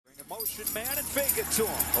motion man and fake it to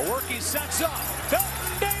him. A working sets up.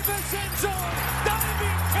 Felton Davis in zone.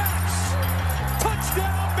 Diving catch.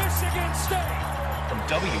 Touchdown, Michigan State. From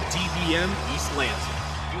WDBM East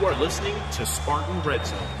Lansing, you are listening to Spartan Red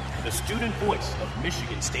Zone, the student voice of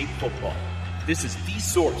Michigan State football. This is the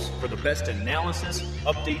source for the best analysis,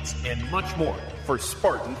 updates, and much more for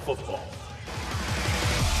Spartan football.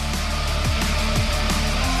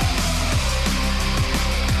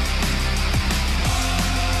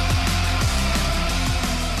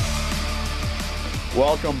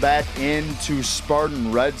 Welcome back into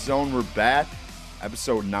Spartan Red Zone. We're back.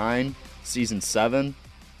 Episode 9, Season 7.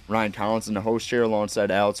 Ryan Collins in the host chair alongside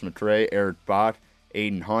Alex McRae, Eric Bach,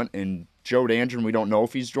 Aiden Hunt, and Joe Dandrin. We don't know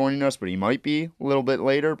if he's joining us, but he might be a little bit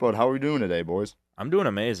later. But how are we doing today, boys? I'm doing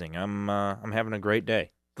amazing. I'm having a great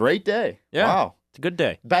day. Great day. Yeah. Wow. It's a good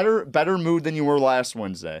day. Better mood than you were last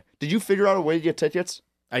Wednesday. Did you figure out a way to get tickets?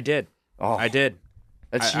 I did. Oh, I did.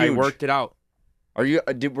 That's I huge. worked it out.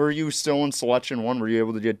 Were you still in selection 1? Were you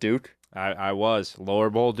able to get Duke? I was. Lower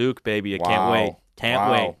Bowl Duke, baby. I Wow. can't wait.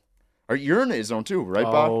 Can't wait. You're in the zone too, right,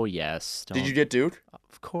 Bob? Oh, yes. Did you get Duke?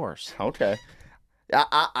 Of course. Okay.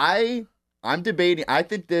 I'm debating. I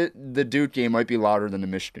think that the Duke game might be louder than the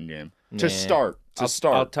Michigan game. To start.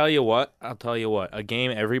 I'll tell you what. A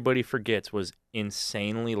game everybody forgets was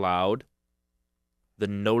insanely loud. The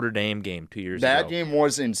Notre Dame game 2 years ago. That game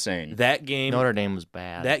was insane. That game. Notre Dame was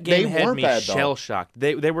bad. That game They had weren't me bad, though. shell-shocked.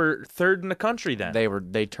 They were third in the country then.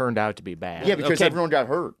 They turned out to be bad. Yeah, because Okay. everyone got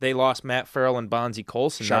hurt. They lost Matt Farrell and Bonzie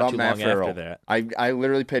Colson Shout not out too Matt long Farrell. after that. I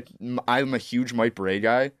literally picked. I'm a huge Mike Bray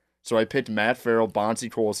guy, so I picked Matt Farrell, Bonzie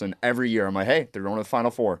Colson every year. I'm like, hey, they're going to the Final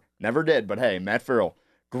Four. Never did, but hey, Matt Farrell,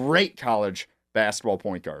 great college basketball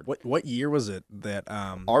point guard. What year was it that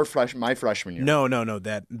My freshman year. No,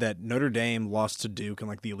 that Notre Dame lost to Duke in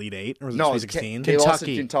like the Elite Eight, or was it No, Sweet 16? they lost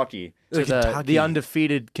to Kentucky. Kentucky. To Kentucky. the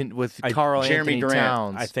undefeated with Carl Jeremy Anthony Grant.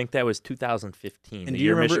 Towns. I think that was 2015. And The do you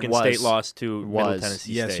year remember- Michigan It State was. lost to Middle Was.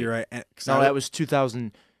 Tennessee Yes, State. you're right. 'Cause No, I- that was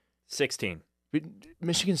 16.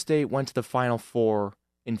 Michigan State went to the Final Four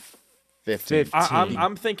in 15. 15.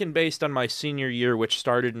 I'm thinking based on my senior year, which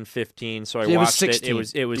started in 15. So I It was watched 16.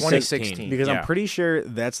 it. It was 2016. 16. because Yeah. I'm pretty sure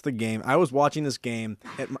that's the game. I was watching this game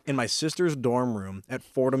in my sister's dorm room at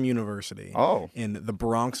Fordham University Oh. in the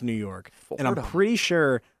Bronx, New York, and I'm Fordham. pretty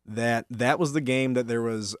sure that was the game that there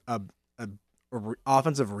was a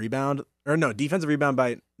defensive rebound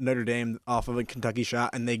by Notre Dame off of a Kentucky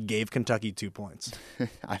shot, and they gave Kentucky 2 points.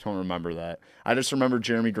 I don't remember that. I just remember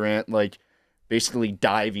Jeremy Grant, basically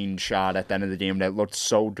diving shot at the end of the game that looked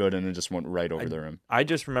so good, and it just went right over the rim. I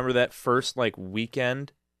just remember that first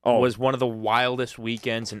weekend Oh. was one of the wildest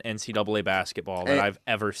weekends in NCAA basketball that And- I've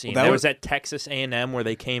ever seen. Well, that That was- was at Texas A&M where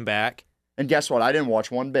they came back. And guess what? I didn't watch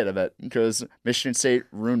one bit of it because Michigan State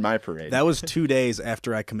ruined my parade. That was 2 days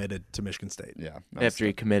after I committed to Michigan State. yeah. after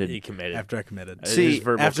he committed. He committed. After I committed. It is See,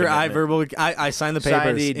 verbal After commitment. I signed the Signed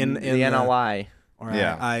papers in the NLI. or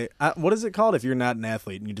Yeah. I what is it called if you're not an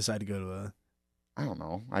athlete and you decide to go to a? I don't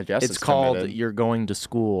know. I guess It's called committed. You're Going to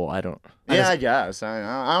School. I don't. I guess.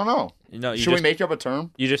 I don't know. You Should we make up a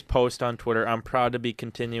term? You just post on Twitter, I'm proud to be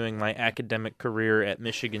continuing my academic career at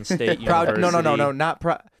Michigan State Proud. University. No. Not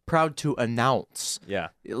proud to announce. Yeah.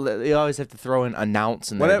 You always have to throw in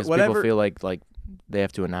announce in there because Whatever- people feel like they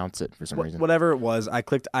have to announce it for some reason. Whatever it was, I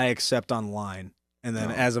clicked I accept online, and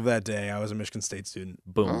then as of that day, I was a Michigan State student.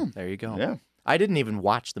 Boom. There you go. Yeah. I didn't even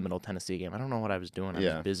watch the Middle Tennessee game. I don't know what I was doing. I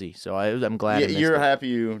Yeah. was busy, so I'm glad. I missed You're it. happy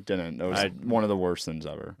you didn't. That was I- one of the worst things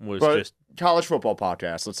ever. Was But just- college football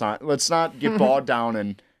podcast. Let's not get bogged down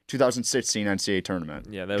in 2016 NCAA tournament.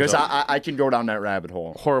 Yeah, that because was I can go down that rabbit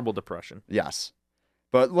hole. horrible depression. Yes,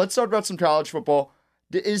 but let's talk about some college football.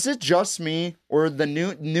 Is it just me, or the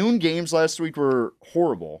noon games last week were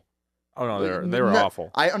horrible? Oh, no, they were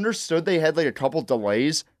awful. I understood they had a couple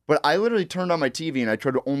delays, but I literally turned on my TV and I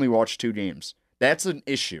could only watch 2 games. That's an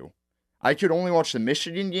issue. I could only watch the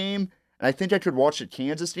Michigan game, and I think I could watch the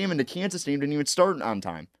Kansas game, and the Kansas game didn't even start on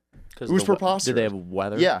time. It was preposterous. Did they have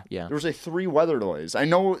weather? Yeah, Yeah. There was 3 weather delays. I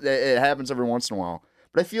know that it happens every once in a while,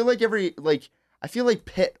 but I feel like I feel like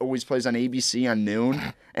Pitt always plays on ABC on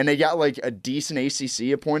noon, and they got a decent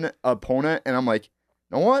ACC opponent, and I'm like,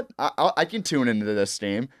 you know what? I can tune into this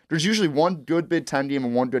game. There's usually one good Big Ten game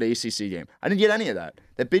and one good ACC game. I didn't get any of that.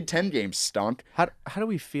 That Big Ten game stunk. How do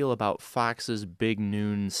we feel about Fox's big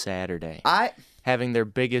noon Saturday? I Having their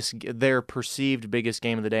perceived biggest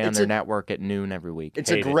game of the day on It's their a- network at noon every week. It's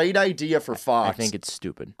Hate a it. great idea for Fox. I think it's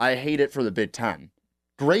stupid. I hate it for the Big Ten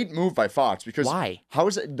Great move by Fox because Why? how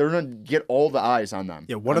is it they're gonna get all the eyes on them?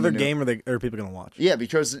 Yeah, what on the other new- game are people going to watch? Yeah,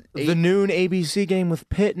 because The noon ABC game with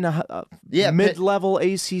Pitt and a Yeah, Pitt- mid-level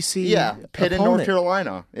ACC. yeah, Pitt in North opponent.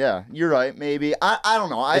 Carolina. Yeah, you're right. Maybe I don't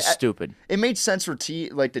know. It's stupid. It made sense for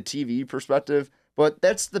like the TV perspective, but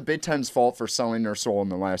that's the Big Ten's fault for selling their soul in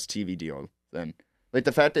the last TV deal. Then, like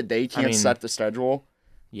the fact that they can't mean- set the schedule.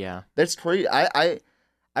 Yeah. That's crazy.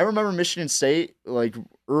 I remember Michigan State like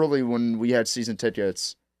early when we had season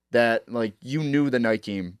tickets that like you knew the night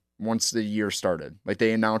game once the year started. Like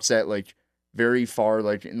they announced that like very far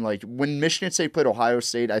like in like when Michigan State played Ohio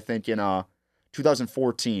State, I think in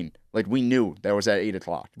 2014. Like we knew that was at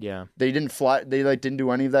 8:00. Yeah. They didn't fly. They like didn't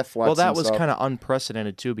do any of that flex. Well, that and was stuff. kind of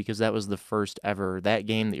unprecedented too, because that was the first ever. That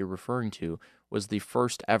game that you're referring to was the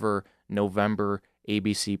first ever November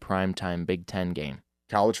ABC primetime Big Ten game.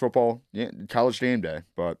 College football, yeah, college game day,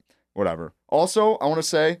 but whatever. Also, I want to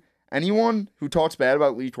say anyone who talks bad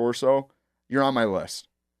about Lee Corso, you're on my list.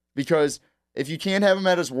 Because if you can't have him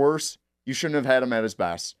at his worst, you shouldn't have had him at his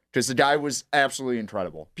best. Because the guy was absolutely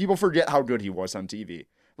incredible. People forget how good he was on TV.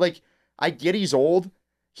 Like, I get he's old.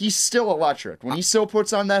 He's still electric. When he still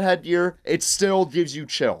puts on that headgear, it still gives you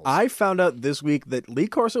chills. I found out this week that Lee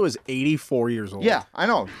Corso is 84 years old. Yeah, I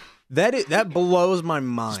know. That blows my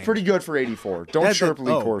mind. He's pretty good for 84. Don't That- chirp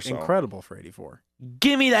Lee Corso. Incredible for 84.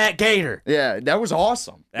 Give me that gator. Yeah, that was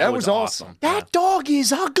awesome. That was awesome. That dog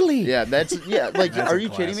is ugly. Yeah, that's like That's are a you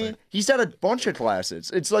kidding me? classic. He's had a bunch of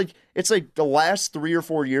classes. It's like the last 3 or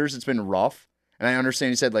 4 years it's been rough. And I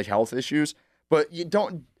understand he's had like health issues, but you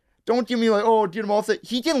don't give me like, oh, get him off the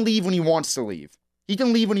he can leave when he wants to leave. He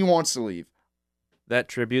can leave when he wants to leave. That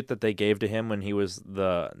tribute that they gave to him when he was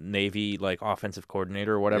the Navy like offensive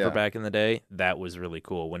coordinator or whatever Yeah. back in the day, that was really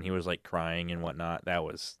cool. When he was like crying and whatnot, that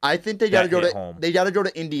was I think they got to That go hit to home. they got to go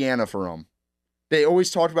to Indiana for him. They always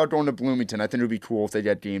talked about going to Bloomington. I think it would be cool if they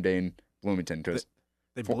got game day in Bloomington cuz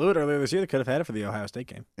They blew it earlier this year. They could have had it for the Ohio State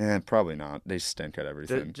game. probably not. They stink at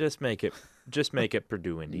everything. just make it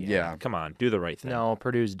Purdue, Indiana. Yeah. Come on, do the right thing. No,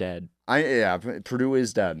 Purdue's dead. Purdue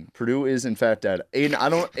is dead. Purdue is in fact dead.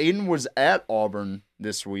 Aiden was at Auburn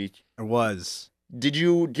this week. It was. Did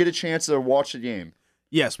you get a chance to watch the game?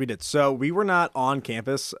 Yes, we did. So we were not on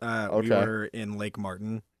campus. We Okay. were in Lake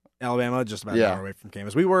Martin, Alabama, just about an Yeah. hour away from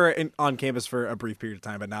campus. We were on campus for a brief period of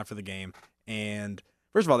time, but not for the game. And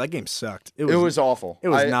first of all, that game sucked. It was awful. it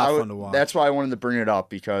was not fun to watch. That's why I wanted to bring it up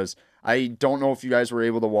because I don't know if you guys were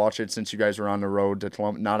able to watch it since you guys were on the road to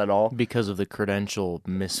Columbus. Not at all. Because of the credential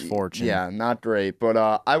misfortune. Yeah, not great. But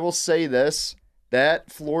I will say this: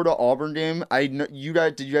 that Florida Auburn game, did you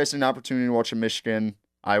guys have an opportunity to watch a Michigan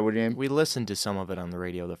Iowa game? We listened to some of it on the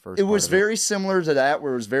radio the first It part was of very similar to that,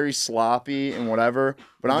 where it was very sloppy and whatever.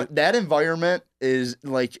 But that environment is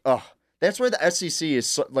like, that's where the SEC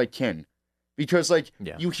is like kin, because like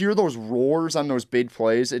Yeah. you hear those roars on those big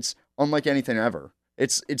plays. It's unlike anything ever.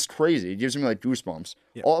 It's crazy. It gives me like goosebumps.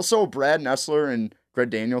 Yeah. Also, Brad Nessler and Greg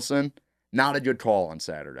Danielson, not a good call on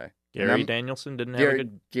Saturday. Gary And I'm- Danielson didn't have a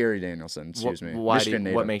good. Gary Danielson, excuse me. Why Michigan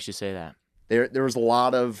native. what makes you say that? There was a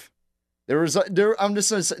lot of I'm just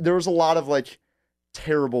gonna say, there was a lot of like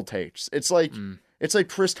terrible takes. It's like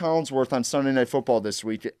Chris Collinsworth on Sunday Night Football this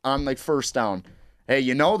week on like first down. Hey,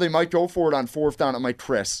 they might go for it on fourth down. I'm like,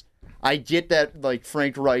 Chris, I get that like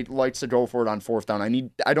Frank Wright likes to go for it on fourth down.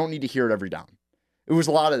 I don't need to hear it every down. It was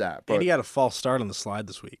a lot of that. But and he had a false start on the slide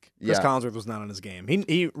this week. Chris Yeah. Collinsworth was not on his game.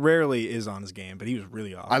 He rarely is on his game, but he was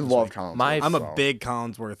really off. I this love week. Collinsworth. I'm so. a big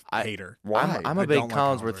Collinsworth hater. Why? I'm a I big don't like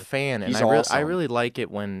Collinsworth Collinsworth. fan, and He's I awesome. really like it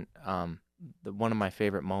when one of my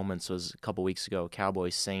favorite moments was a couple weeks ago,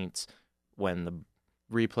 Cowboys Saints, when the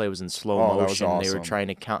replay was in slow Oh, that was motion. They were awesome. trying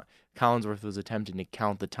to count. Collinsworth was attempting to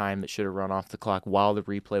count the time that should have run off the clock while the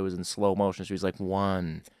replay was in slow motion. So he's like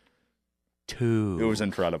 1, 2. It was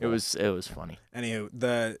incredible. It was funny. Anywho,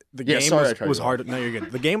 the Yeah, game sorry I cut was you hard. No, you're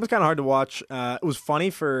good. The game was kind of hard to watch. It was funny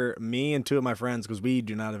for me and two of my friends because we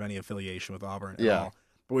do not have any affiliation with Auburn at Yeah. all.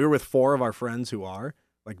 But we were with 4 of our friends who are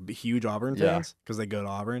like huge Auburn Yeah. fans because they go to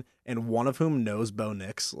Auburn, and one of whom knows Bo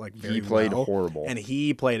Nix like very He played well, horrible. and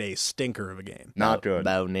he played a stinker of a game. Not good.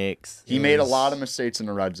 Bo Nix. He made a lot of mistakes in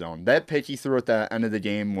the red zone. That pick he threw at the end of the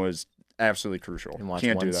game was absolutely crucial. And watch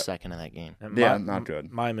Can't do 1 that. second of that game. And Yeah, not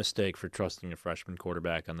good. My mistake for trusting a freshman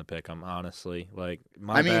quarterback on the pick. I'm honestly like,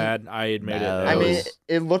 I mean- bad. I admit No. it. I mean, was-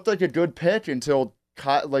 it looked like a good pick until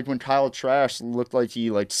when Kyle Trask looked like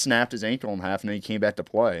he like snapped his ankle in half and then he came back to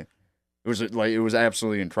play. It was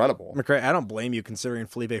absolutely incredible. McCray, I don't blame you considering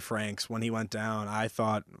Felipe Franks when he went down. I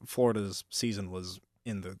thought Florida's season was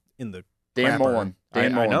in the Dan crapper. Mullen, I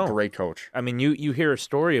know. great coach. I mean, you hear a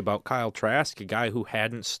story about Kyle Trask, a guy who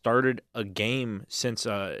hadn't started a game since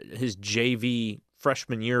his JV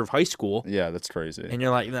freshman year of high school. Yeah, that's crazy. And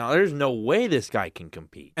you're like, no, there's no way this guy can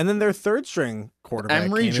compete. And then their third string quarterback,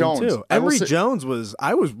 Emory came Jones. in too. I will Emory say- Jones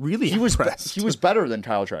I was really he was impressed. he was better than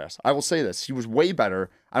Kyle Trask. I will say this. He was way better.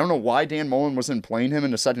 I don't know why Dan Mullen wasn't playing him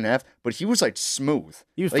in the second half, but he was like smooth.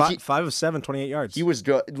 He was like, 5 of 7, 28 yards. He was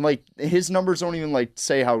good. Like his numbers don't even like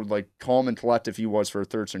say how like calm and collective he was for a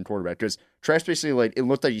third string quarterback. Because Trask basically like it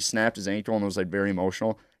looked like he snapped his ankle and was like very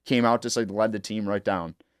emotional. Came out, just like led the team right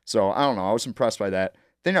down. So I don't know. I was impressed by that.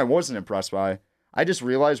 Thing I wasn't impressed by, I just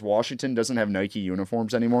realized Washington doesn't have Nike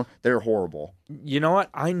uniforms anymore. They're horrible. You know what?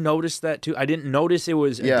 I noticed that too. I didn't notice it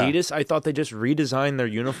was Yeah. Adidas. I thought they just redesigned their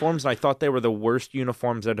uniforms, and I thought they were the worst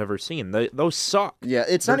uniforms I'd ever seen. Those suck. Yeah,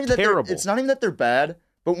 it's They're not even terrible. that it's not even that they're bad,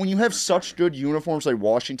 but when you have such good uniforms like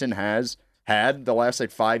Washington has had the last like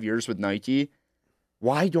 5 years with Nike,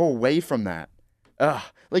 why go away from that? I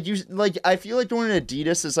feel like going to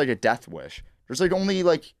Adidas is like a death wish. There's like only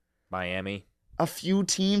like Miami. a few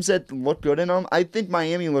teams that look good in them. I think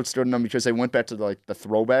Miami looks good in them because they went back to the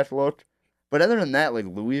throwback look. But other than that, like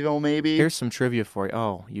Louisville maybe. Here's some trivia for you.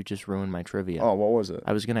 Oh, you just ruined my trivia. Oh, what was it?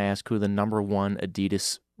 I was going to ask who the #1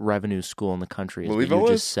 Adidas revenue school in the country is. but Louisville you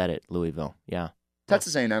is? just said it. Louisville. Yeah.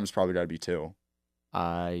 Texas A&M's probably got to be too.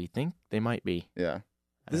 I think they might be. Yeah.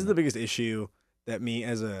 This is the biggest issue that me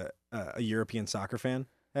as a European soccer fan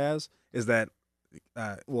has is that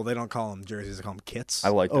they don't call them jerseys, they call them kits. I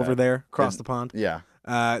like over that. there across And- the pond. Yeah.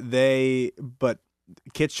 But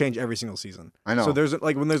kits change every single season. I know. So there's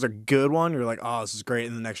like when there's a good one, you're like, oh, this is great,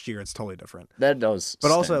 and the next year it's totally different. That does.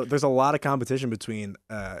 But also, stink. there's a lot of competition between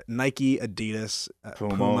Nike, Adidas,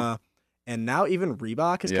 Puma, and now even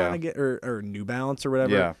Reebok is Yeah. kind of get or New Balance or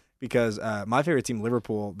whatever. Yeah. Because my favorite team,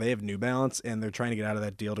 Liverpool, they have New Balance, and they're trying to get out of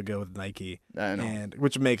that deal to go with Nike, I know. and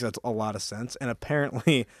which makes a lot of sense. And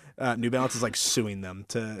apparently, New Balance is like suing them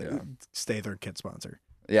to stay their kit sponsor.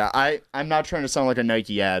 Yeah, I'm not trying to sound like a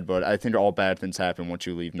Nike ad, but I think all bad things happen once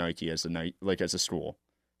you leave Nike as a school.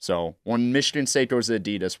 So when Michigan State goes to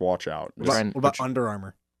Adidas, watch out. What about Under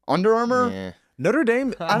Armour? Under Armour? Yeah. Notre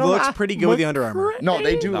Dame don't- looks pretty good with the Under Armour. No,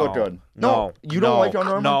 they do look good. No, you don't like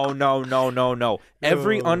Under Armour? No.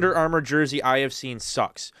 Every Under Armour jersey I have seen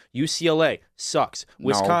sucks. UCLA sucks.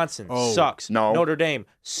 Wisconsin sucks. No. Notre Dame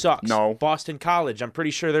sucks. No. Boston College, I'm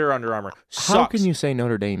pretty sure they're Under Armour. Sucks. How can you say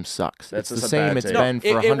Notre Dame sucks? That's it's just the a bad same it's take. been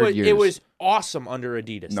for 100 years. It was awesome under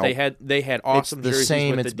Adidas. No. They had awesome the jerseys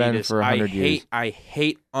same with it's Adidas. been for 100 years. I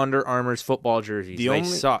hate Under Armour's football jerseys. They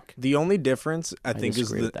suck. The only difference I think is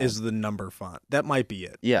disagree with that. the number font. That might be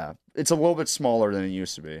it. Yeah, it's a little bit smaller than it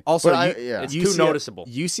used to be. Also, But It's too noticeable.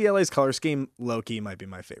 UCLA's color scheme, low key, might be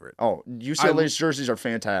my favorite. Oh, UCLA's jerseys are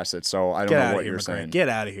fantastic, so I don't Get know out what of here, you're McCray. saying. Get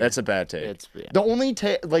out of here. That's a bad take. Yeah. The only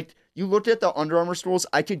you looked at the Under Armour schools,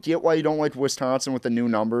 I could get why you don't like Wisconsin with the new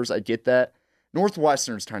numbers. I get that.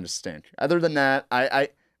 Northwestern's kind of stink. Other than that, I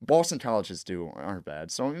Boston colleges aren't bad.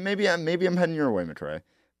 So maybe I'm heading your way, McCray.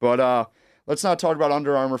 But let's not talk about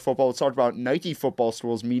Under Armour football. Let's talk about Nike football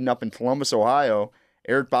schools meeting up in Columbus, Ohio.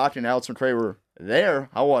 Eric Bach and Alex McCray were there.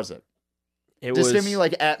 How was it? Just give me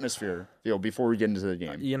like atmosphere feel before we get into the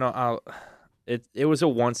game. It was a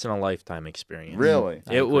once in a lifetime experience. Really?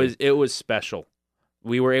 It was special.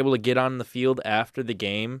 We were able to get on the field after the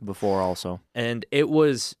game, Before also. and it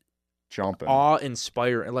was Jumping.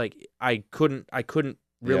 awe-inspiring. Like I couldn't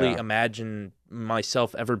really Yeah. imagine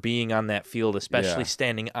myself ever being on that field, especially Yeah.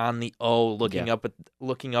 standing on the looking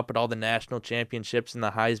up at all the national championships and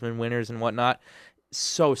the Heisman winners and whatnot.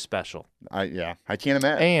 So special. I can't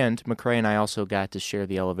imagine. And McCray and I also got to share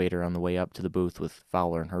the elevator on the way up to the booth with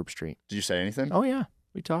Fowler and Herb Street. Did you say anything? Oh yeah,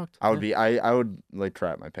 we talked. I would like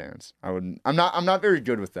crap my pants. I'm not very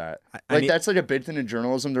good with that. That's like a big thing in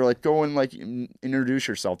journalism. They're like, go and like introduce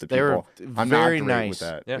yourself to They were people. I'm very not great nice. with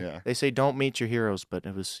that. Yeah. Yeah. They say don't meet your heroes, but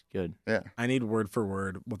it was good. I need word for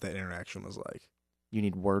word what that interaction was like. You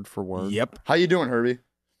need word for word. Yep. How you doing, Herbie?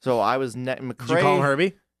 So I was McCray. Did you call him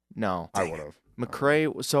Herbie? No, I would have.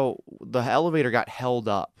 McCray. So the elevator got held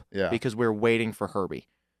up Yeah. because we were waiting for Herbie.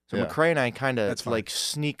 So Yeah. McCray and I kind That's of fine. like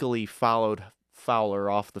sneakily followed Fowler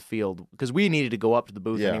off the field because we needed to go up to the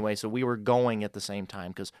booth Yeah. anyway. So we were going at the same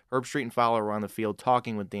time because Herb Street and Fowler were on the field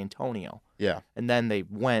talking with D'Antonio. Yeah. And then they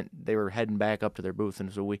were heading back up to their booth.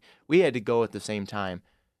 And so we had to go at the same time.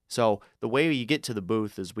 So the way you get to the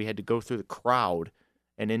booth is we had to go through the crowd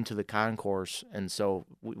and into the concourse. And so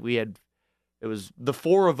it was the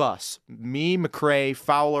four of us, me, McCray,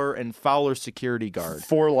 Fowler, and Fowler's security guard.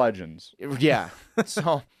 4 legends. Yeah.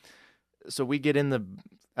 So we get in the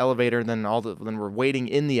elevator, and then then we're waiting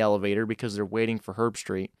in the elevator because they're waiting for Herb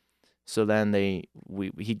Street. So then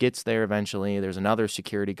he gets there eventually. There's another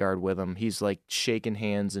security guard with him. He's like shaking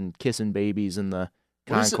hands and kissing babies in the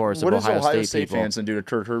concourse what of does Ohio State people. fans then do to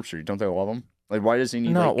Kirk Herbstreit? Don't they love him? Like, why does he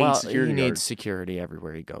need No, like 8 well, security he needs guards? security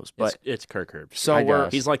everywhere he goes. But It's Kirk Herbstreit. so I we're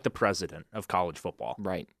guess. He's like the president of college football.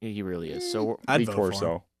 right. He really is. So we're, I'd Lee vote for him.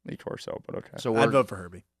 Corso. Lee Corso, but okay. so I'd we're vote for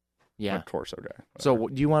Herbie. yeah. I'm a Corso guy. So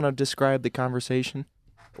do you want to describe the conversation?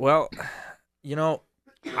 Well,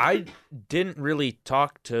 I didn't really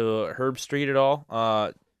talk to Herbstreit at all.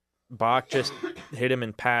 Bach just hit him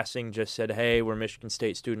in passing, just said, "Hey, we're Michigan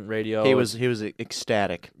State Student Radio." He was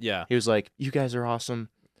ecstatic. yeah, He was like, "You guys are awesome.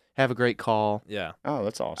 Have a great call." yeah. Oh,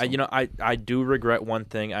 that's awesome. I do regret one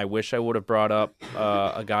thing. I wish I would have brought up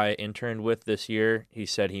a guy I interned with this year. He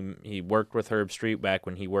said he worked with Herbstreit back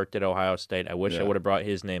when he worked at Ohio State. I wish I Yeah. would have brought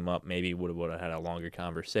his name up. Maybe would have had a longer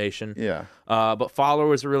conversation. Yeah. But Fowler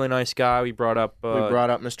was a really nice guy. We brought up we brought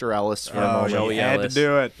up Mr. Ellis for a Oh, moment, Joey you had Ellis. to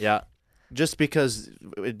do it. Yeah. just because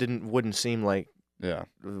it wouldn't seem like Yeah.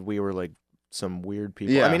 we were like some weird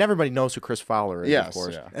people. Yeah. I mean, everybody knows who Chris Fowler is, Yes. of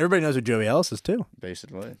course. Yeah. Everybody knows who Joey Ellis is too.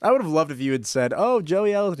 Basically. I would have loved if you had said, "Oh,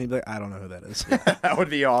 Joey Ellis," and he'd be like, "I don't know who that is." That would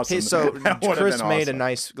be awesome. Hey, so That would've Chris been made a awesome.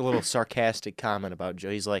 nice little sarcastic comment about Joe.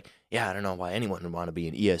 He's like, "Yeah, I don't know why anyone would want to be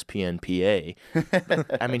an ESPN PA."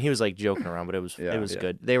 But, I mean, he was like joking around, but it was Yeah, yeah. yeah.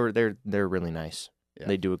 good. They're really nice. Yeah.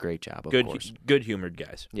 They do a great job. Of Good course. good humored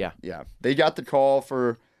guys. Yeah. Yeah. They got the call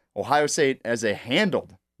for Ohio State as they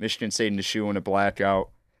handled Michigan State in the shoe in a blackout.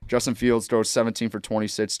 Justin Fields throws 17 for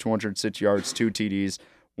 26, 206 yards, 2 TDs,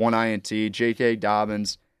 1 INT. J.K.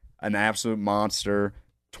 Dobbins, an absolute monster,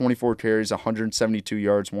 24 carries, 172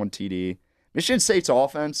 yards, 1 TD. Michigan State's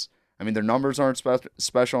offense, I mean, their numbers aren't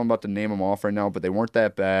special. I'm about to name them off right now, but they weren't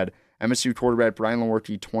that bad. MSU quarterback Brian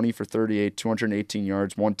Lewerke, 20 for 38, 218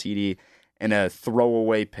 yards, 1 TD, and a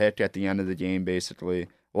throwaway pick at the end of the game, basically.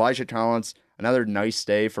 Elijah Collins, another nice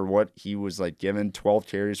day for what he was like given, 12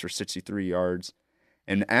 carries for 63 yards.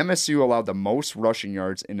 And MSU allowed the most rushing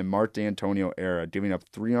yards in the Mark D'Antonio era, giving up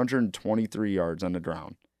 323 yards on the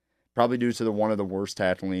ground. Probably due to one of the worst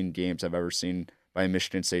tackling games I've ever seen by a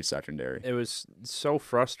Michigan State secondary. It was so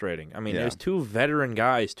frustrating. I mean, Yeah. there's two veteran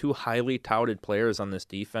guys, two highly touted players on this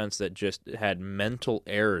defense that just had mental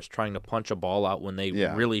errors trying to punch a ball out when they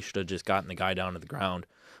Yeah. really should have just gotten the guy down to the ground.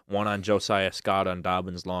 One on Josiah Scott on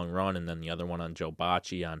Dobbins' long run, and then the other one on Joe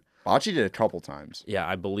Bocci on, Bocci did a couple times. yeah,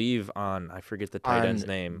 I believe on, I forget the tight end's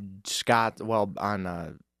name. Scott, well,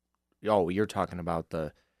 on you're talking about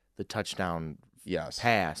the touchdown Yes.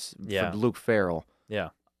 pass Yeah. for Luke Farrell. Yeah.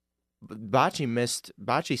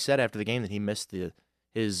 Bocci said after the game that he missed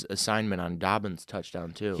his assignment on Dobbins'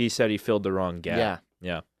 touchdown too. He said he filled the wrong gap. Yeah.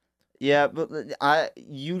 Yeah. Yeah, but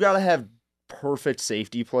you got to have perfect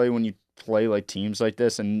safety play when you play like teams like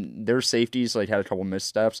this, and their safeties like had a couple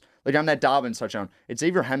missteps. Like on that Dobbins touchdown,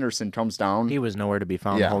 Xavier Henderson comes down. He was nowhere to be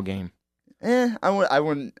found Yeah. the whole game. I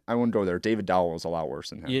wouldn't go there. David Dowell was a lot worse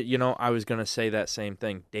than him. You know, I was going to say that same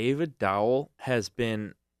thing. David Dowell has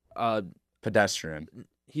been Pedestrian.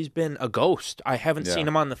 he's been a ghost. I haven't Yeah. seen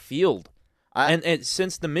him on the field. I- And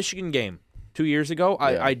since the Michigan game 2 years ago,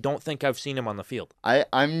 Yeah. I don't think I've seen him on the field. I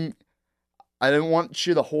didn't want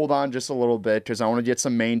you to hold on just a little bit because I want to get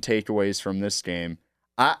some main takeaways from this game.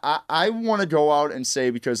 I want to go out and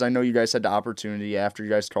say, because I know you guys had the opportunity after you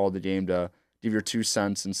guys called the game to give your 2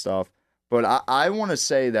 cents and stuff, but I want to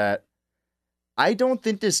say that I don't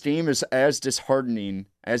think this game is as disheartening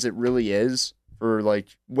as it really is for like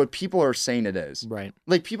what people are saying it is. Right.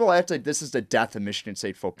 Like people act like this is the death of Michigan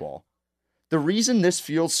State football. The reason this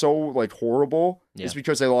feels so like horrible is Yeah.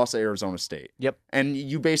 because they lost to Arizona State. Yep. And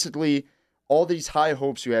you basically all these high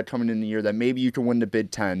hopes you had coming in the year that maybe you could win the Big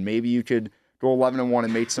Ten, maybe you could go 11-1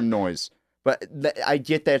 and make some noise. But I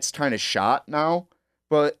get that's kind of shot now.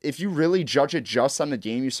 But if you really judge it just on the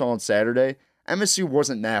game you saw on Saturday, MSU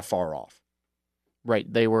wasn't that far off.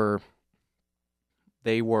 Right. They were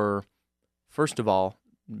first of all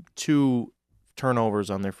 2 turnovers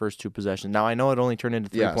on their first 2 possessions. Now I know it only turned into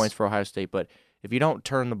 3 Yes. points for Ohio State, but if you don't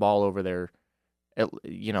turn the ball over there,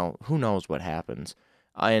 who knows what happens.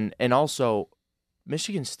 And also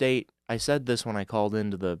Michigan State, I said this when I called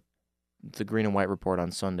into the Green and White Report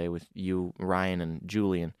on Sunday with you, Ryan, and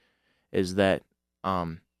Julian, is that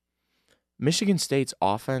Michigan State's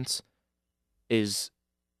offense is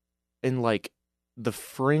in like the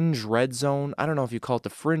fringe red zone. I don't know if you call it the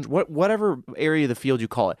fringe, whatever area of the field you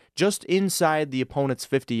call it, just inside the opponent's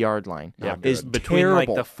 50-yard line. Yeah, is Between terrible.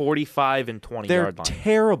 like the 45 and 20 They're yard line.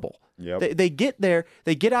 terrible. Yep. They get there,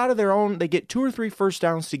 they get out of their own, they get 2 or 3 first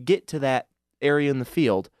downs to get to that area in the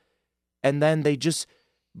field, and then they just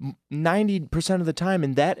 90% of the time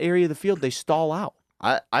in that area of the field they stall out.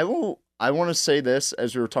 I want to say this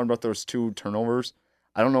as we were talking about those 2 turnovers.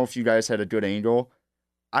 I don't know if you guys had a good angle.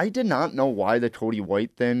 I did not know why the Cody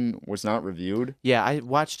White thing was not reviewed. Yeah, I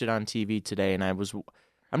watched it on TV today, and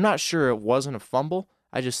I'm not sure it wasn't a fumble.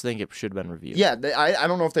 I just think it should have been reviewed. Yeah, I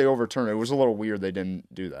don't know if they overturned it. It was a little weird they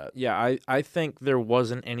didn't do that. Yeah, I think there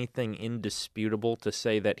wasn't anything indisputable to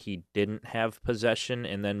say that he didn't have possession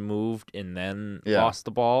and then moved and then lost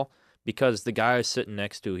the ball, because the guy I was sitting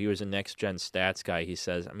next to, he was a next-gen stats guy. He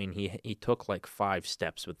says, I mean, he took like 5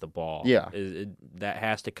 steps with the ball. Yeah. That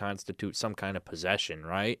has to constitute some kind of possession,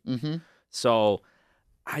 right? Mm-hmm. So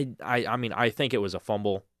I mean, I think it was a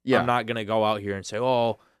fumble. Yeah. I'm not going to go out here and say,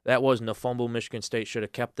 oh, that wasn't a fumble. Michigan State should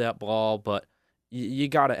have kept that ball, but you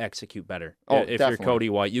got to execute better. Oh, if definitely. you're Cody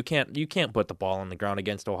White, you can't put the ball on the ground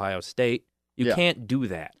against Ohio State. You can't do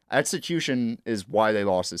that. Execution is why they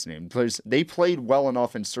lost this game. Because they played well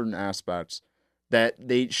enough in certain aspects that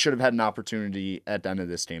they should have had an opportunity at the end of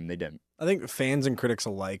this game. They didn't. I think fans and critics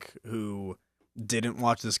alike who didn't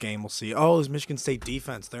watch this game will see, oh, this Michigan State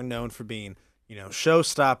defense, they're known for being,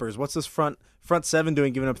 showstoppers. What's this front seven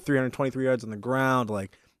doing, giving up 323 yards on the ground?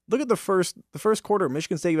 Like, look at the first quarter.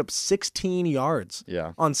 Michigan State gave up 16 yards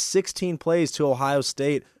on 16 plays to Ohio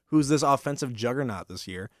State, who's this offensive juggernaut this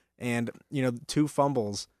year. And, 2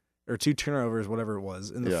 fumbles or 2 turnovers, whatever it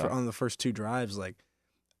was, on the first 2 drives. Like,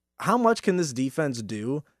 how much can this defense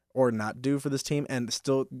do or not do for this team and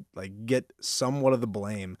still get somewhat of the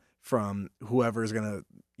blame from whoever is going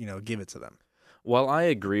to, give it to them? Well, I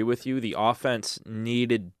agree with you. The offense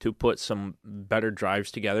needed to put some better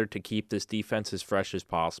drives together to keep this defense as fresh as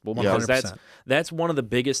possible. Because 100%. that's one of the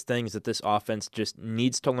biggest things that this offense just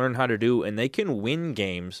needs to learn how to do, and they can win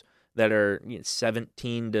games that are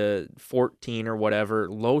 17-14 or whatever,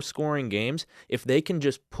 low-scoring games. If they can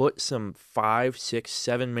just put some 5, 6,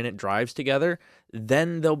 7-minute drives together,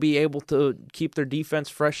 then they'll be able to keep their defense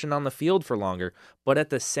fresh and on the field for longer. But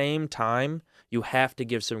at the same time, you have to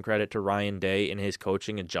give some credit to Ryan Day and his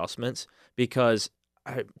coaching adjustments, because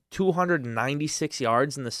 296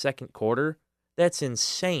 yards in the second quarter, that's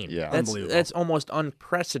insane. Yeah. Unbelievable. That's almost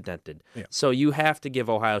unprecedented. Yeah. So you have to give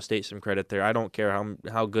Ohio State some credit there. I don't care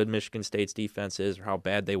how good Michigan State's defense is or how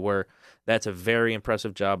bad they were. That's a very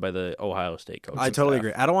impressive job by the Ohio State coach. I totally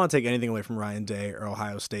agree. I don't want to take anything away from Ryan Day or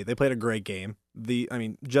Ohio State. They played a great game.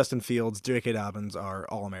 Justin Fields, J.K. Dobbins are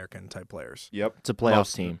All-American type players. Yep. It's a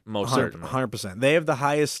playoff team. Most certainly. 100%. They have the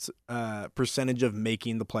highest percentage of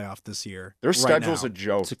making the playoff this year. Their right schedule's now. a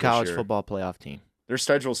joke. It's a college this year. football playoff team. Their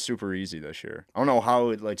schedule's super easy this year. I don't know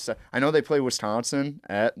how it I know they play Wisconsin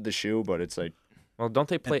at the Shoe, but it's like Well, don't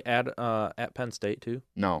they play at Penn State too?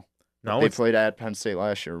 no. No, They played at Penn State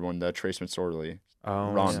last year when the Trace McSorley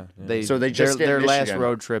oh, run. yeah, yeah. They just get their last Michigan.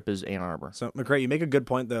 road trip is Ann Arbor. So, McCray, you make a good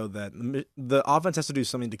point, though, that the offense has to do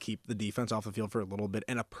something to keep the defense off the field for a little bit.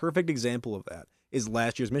 And a perfect example of that is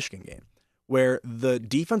last year's Michigan game, where the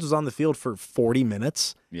defense was on the field for 40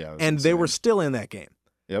 minutes, Yeah, it was and they were insane. still in that game.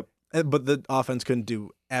 Yep. But the offense couldn't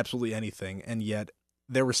do absolutely anything, and yet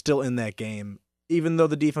they were still in that game, even though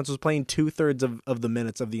the defense was playing 2/3 of the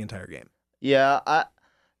minutes of the entire game. Yeah,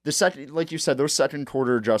 the second, like you said, those second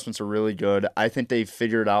quarter adjustments are really good. I think they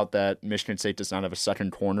figured out that Michigan State does not have a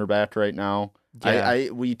second cornerback right now.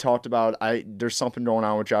 Yeah. We talked about there's something going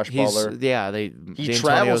on with Josh Butler. He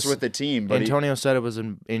travels with the team, but Antonio said it was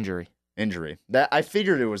an injury. injury. That I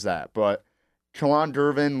figured it was that, but Kalon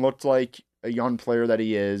Durbin looked like a young player that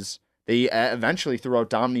he is. They eventually threw out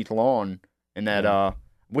Dominique Long in that,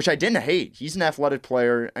 which I didn't hate. He's an athletic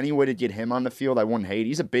player. Any way to get him on the field, I wouldn't hate.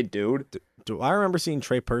 He's a big dude. Do I remember seeing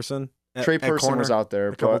Trey Person? Trey Person was out there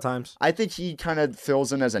a couple but times. I think he kind of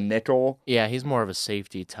fills in as a nickel. Yeah, he's more of a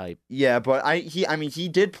safety type. Yeah, but he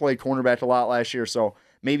did play cornerback a lot last year, so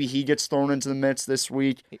maybe he gets thrown into the mix this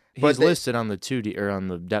week. He's listed on the on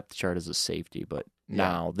the depth chart as a safety, but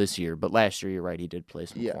now this year. But last year, you're right, he did play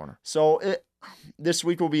some corner. So this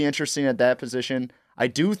week will be interesting at that position. I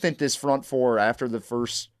do think this front four after the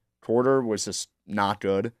first quarter was just not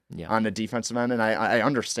good on the defensive end, and I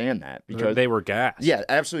understand that because they were gassed. Yeah,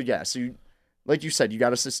 absolutely gassed. So like you said, you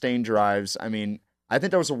got to sustain drives. I mean, I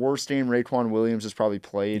think that was the worst game Raekwon Williams has probably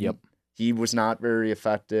played. Yep. He was not very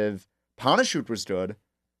effective. Ponachute was good.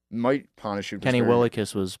 Kenny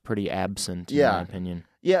Willekes was pretty absent, in my opinion.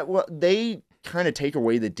 Yeah, well, they kind of take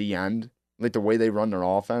away the D end, like the way they run their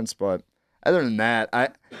offense, but other than that,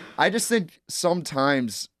 I just think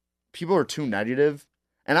sometimes people are too negative.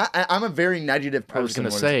 And I'm a very negative person. I was going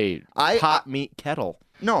to say, pot, meat, kettle.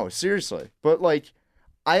 No, seriously. But,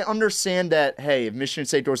 I understand that, hey, if Michigan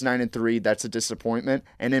State goes 9-3, that's a disappointment.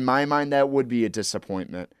 And in my mind, that would be a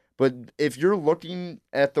disappointment. But if you're looking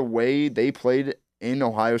at the way they played in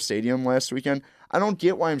Ohio Stadium last weekend, I don't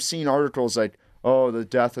get why I'm seeing articles like, oh, the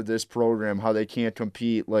death of this program, how they can't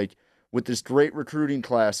compete. with this great recruiting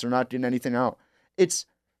class. They're not getting anything out.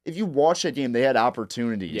 If you watch that game, they had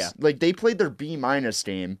opportunities. Yeah. Like, they played their B-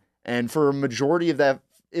 game, and for a majority of that,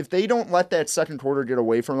 if they don't let that second quarter get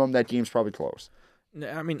away from them, that game's probably close.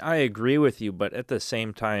 I mean, I agree with you, but at the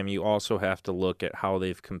same time, you also have to look at how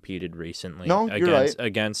they've competed recently No, you're right.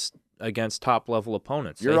 against top level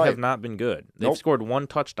opponents. You're They right. have not been good. They've Nope. scored 1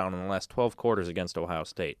 touchdown in the last 12 quarters against Ohio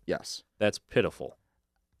State. Yes. That's pitiful.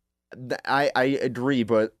 I agree,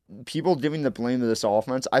 but people giving the blame to this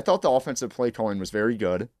offense, I thought the offensive play calling was very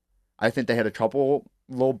good. I think they had a couple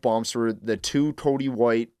little bumps where the 2 Cody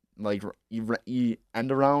White like end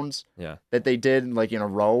arounds Yeah. that they did like in a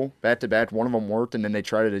row, back to back. One of them worked, and then they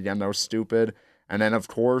tried it again. That was stupid. And then, of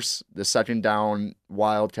course, the second down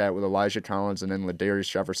Wildcat with Elijah Collins and then Ladarius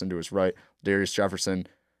Jefferson to his right. Ladarius Jefferson,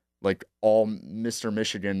 like all Mr.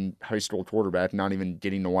 Michigan high school quarterback, not even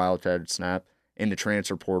getting the Wildcat snap in the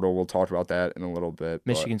transfer portal. We'll talk about that in a little bit.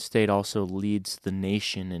 but Michigan State also leads the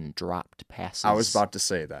nation in dropped passes. I was about to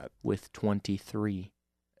say that. with 23.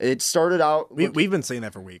 It started out. We've been saying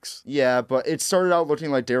that for weeks. Yeah, but it started out looking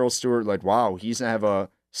like Darryl Stewart, like, wow, he's going to have a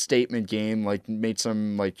statement game, like, made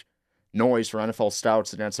some, like, noise for NFL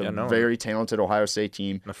Stouts against a very talented Ohio State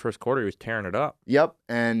team. In the first quarter, he was tearing it up. Yep,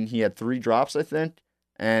 and he had 3 drops, I think,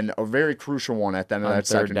 and a very crucial one at the end of On that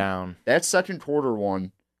third second. down. That second quarter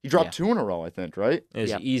one, he dropped Yeah. 2 in a row, I think, right? It was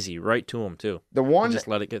Yep. easy, right to him, too. The He one, just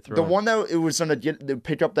let it get through the him. one that it was going to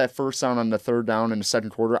pick up that first down on the third down in the second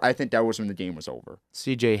quarter, I think that was when the game was over.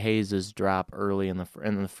 CJ Hayes' drop early in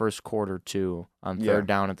the first quarter too on Yeah. third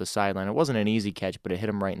down at the sideline. It wasn't an easy catch, but it hit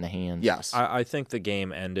him right in the hands. Yes. I think the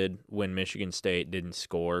game ended when Michigan State didn't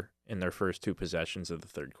score in their first 2 possessions of the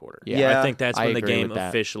third quarter. Yeah, I think that's I when the agree game with that.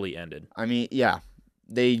 officially ended. I mean, yeah,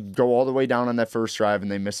 they go all the way down on that first drive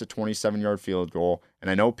and they miss a 27-yard field goal.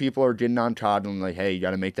 And I know people are getting on Todd and like, hey, you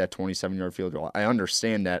got to make that 27-yard field goal. I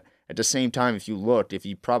understand that. At the same time, if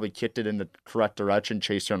you probably kicked it in the correct direction,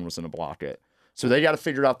 Chase Young was going to block it. So they got to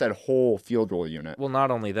figure out that whole field goal unit. Well,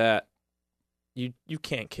 not only that, you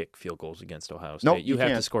can't kick field goals against Ohio State. Nope, you you have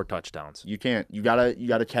to can't. score touchdowns. You can't. You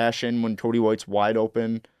gotta cash in when Cody White's wide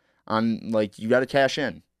open. You got to cash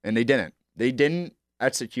in, and they didn't. They didn't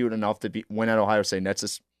execute enough to win at Ohio State. And that's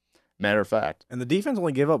just matter of fact. And the defense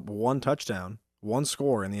only gave up 1 touchdown, 1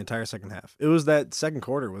 score in the entire second half. It was that second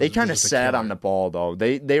quarter. They kind of sat on the ball though.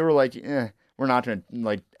 They were like, we're not gonna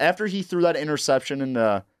like. After he threw that interception in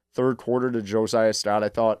the third quarter to Josiah Stott, I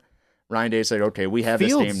thought Ryan Day said, okay, we have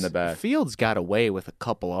this game in the bag. Fields got away with a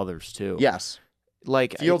couple others too. Yes,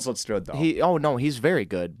 like Fields looks good though. He's very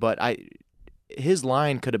good, but his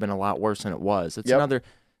line could have been a lot worse than it was. It's Yep. another.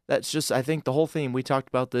 That's just, I think the whole thing, we talked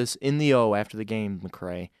about this in the O after the game,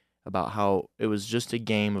 McCray, about how it was just a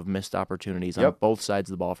game of missed opportunities on Yep. both sides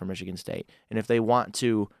of the ball for Michigan State. And if they want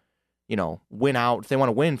to, win out, if they want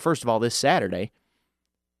to win, first of all, this Saturday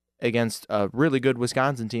against a really good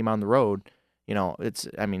Wisconsin team on the road,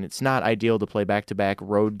 it's not ideal to play back-to-back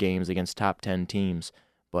road games against top 10 teams,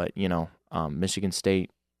 but, Michigan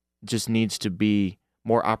State just needs to be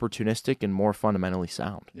more opportunistic and more fundamentally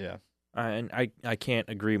sound. yeah. And I can't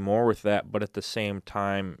agree more with that, but at the same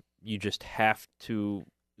time, you just have to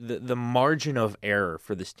the margin of error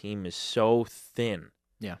for this team is so thin.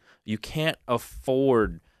 Yeah. You can't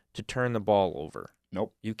afford to turn the ball over.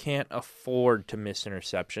 Nope. You can't afford to miss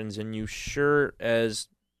interceptions, and you sure as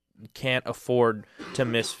can't afford to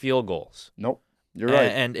miss field goals. Nope. You're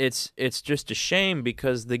right. And it's just a shame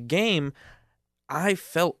because the game I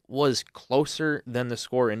felt was closer than the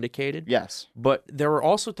score indicated. Yes. But there were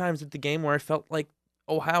also times at the game where I felt like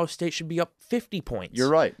Ohio State should be up 50 points. You're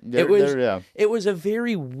right. It was a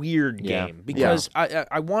very weird Yeah. game because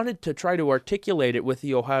I wanted to try to articulate it with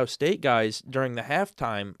the Ohio State guys during the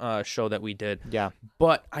halftime show that we did, Yeah.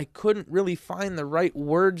 but I couldn't really find the right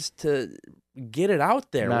words to get it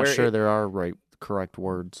out there. I'm not where sure it- there are correct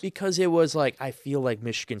words. because it was like, I feel like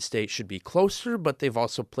Michigan State should be closer, but they've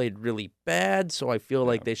also played really bad, so I feel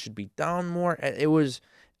like they should be down more. It was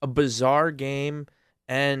a bizarre game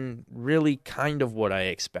and really kind of what I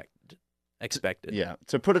expected. Yeah.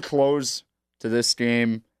 To put a close to this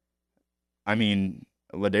game, I mean,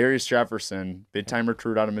 Ladarius Jefferson, big-time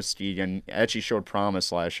recruit out of Muskegon, actually showed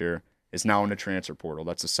promise last year, is now in the transfer portal.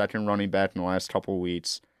 That's the second running back in the last couple of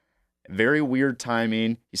weeks. Very weird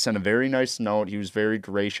timing. He sent a very nice note. He was very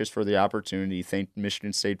gracious for the opportunity. He thanked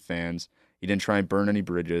Michigan State fans. He didn't try and burn any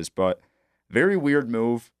bridges, but very weird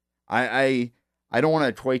move. I don't want to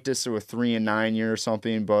equate this to a 3-9 year or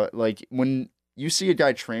something, but like when you see a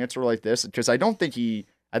guy transfer like this, because I think he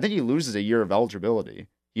loses a year of eligibility.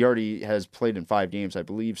 He already has played in 5 games, I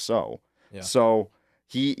believe so. Yeah. So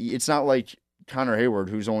it's not like Connor Hayward,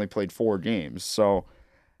 who's only played 4 games. So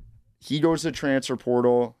he goes to transfer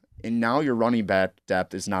portal, and now your running back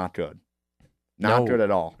depth is not good. Not No. good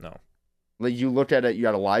at all. No. Like, you look at it, you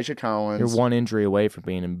got Elijah Collins, You're one injury away from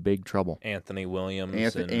being in big trouble. Anthony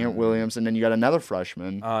Williams. Ant Williams, and then you got another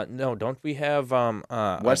freshman, No, don't we have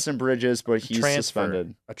Weston Bridges, but he's transfer,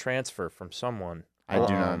 suspended. a transfer from someone? I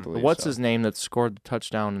do not believe What's so. his name that scored the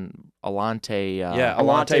touchdown? Alante. Yeah,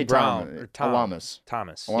 Alante Alante Brown. Thomas. Or Tom.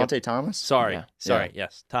 Thomas. Yep. Alante Thomas? Sorry. Yeah. Sorry. Yeah.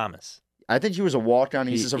 Yes, Thomas. I think he was a walk-on.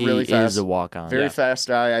 He's just a He really fast, is a walk-on. very Yeah. fast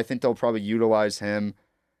guy. I think they'll probably utilize him.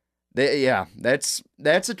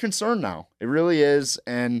 That's a concern now. It really is,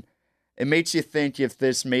 and it makes you think if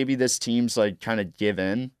maybe this team's like kind of give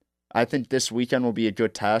in. I think this weekend will be a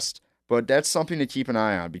good test, but that's something to keep an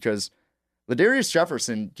eye on because Ladarius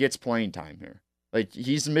Jefferson gets playing time here. Like,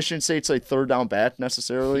 he's Michigan State's like third down back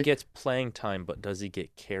necessarily. He gets playing time, but does he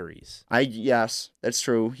get carries? Yes, that's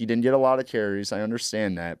true. He didn't get a lot of carries. I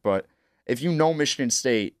understand that, but if you know Michigan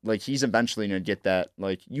State, like, he's eventually gonna get that.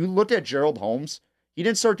 Like, you look at Gerald Holmes. He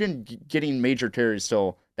didn't start getting major carries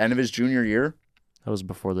till the end of his junior year. That was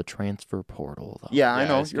before the transfer portal, though. Yeah, I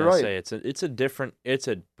know. was You're gonna right. Say, it's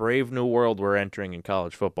a brave new world we're entering in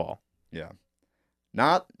college football. Yeah.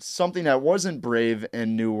 Not something that wasn't brave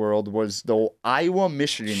in New World was the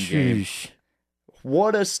Iowa-Michigan game. Sheesh.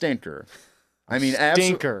 What a stinker. I mean,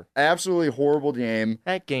 Stinker. absolutely horrible game.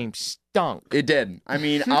 That game stunk. It did. I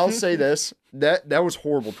mean, I'll say this. That was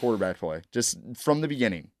horrible quarterback play, just from the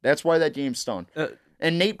beginning. That's why that game stunk.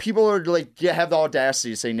 And people are like, have the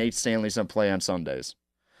audacity to say Nate Stanley's going to play on Sundays.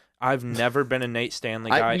 I've never been a Nate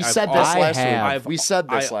Stanley guy. We I've said al- this I last have. week. We said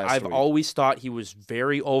this last I've week. always thought he was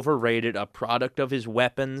very overrated, a product of his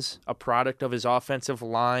weapons, a product of his offensive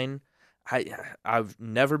line. I've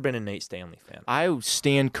never been a Nate Stanley fan. I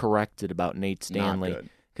stand corrected about Nate Stanley good.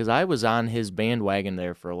 because I was on his bandwagon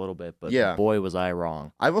there for a little bit, but Yeah. boy, was I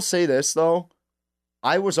wrong. I will say this, though.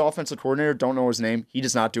 Iowa's offensive coordinator, don't know his name. He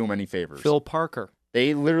does not do him any favors. Phil Parker.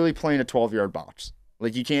 They literally play in a 12-yard box.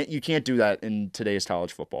 Like, you can't do that in today's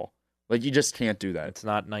college football. Like, you just can't do that. It's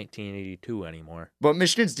not 1982 anymore. But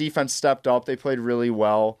Michigan's defense stepped up. They played really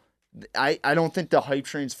well. I don't think the hype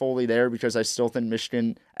train's fully there because I still think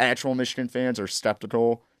actual Michigan fans are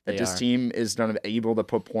skeptical that They this are. team is not able to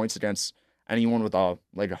put points against anyone with a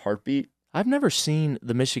heartbeat. I've never seen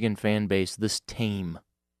the Michigan fan base this tame.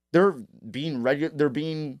 They're being They're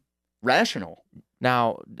being rational.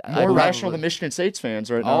 Now, More rational than Michigan State's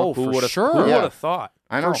fans right now. Oh, Who for would have sure. Who Yeah. would have thought?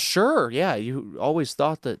 I know. For sure, yeah. You always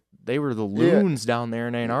thought that they were the loons down there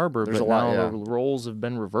in Ann Arbor, There's but a lot, now yeah. the roles have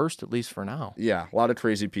been reversed, at least for now. Yeah, a lot of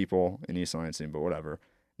crazy people in East Lansing, but whatever.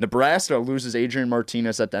 Nebraska loses Adrian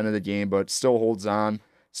Martinez at the end of the game, but still holds on,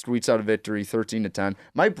 squeaks out a victory, 13-10.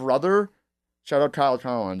 My brother, shout out Kyle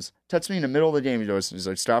Collins, texts me in the middle of the game. He's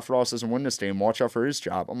like, Scott Frost doesn't win this game. Watch out for his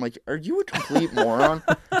job. I'm like, are you a complete moron?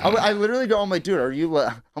 I literally go, I'm like, dude,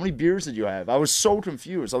 how many beers did you have? I was so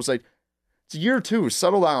confused. I was like, it's year 2,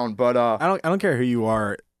 settle down. But I don't care who you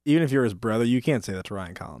are. Even if you're his brother, you can't say that to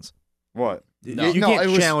Ryan Collins. what? You No, can't it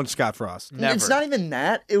was- challenge Scott Frost. Never. It's not even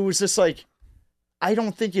that. It was just like, I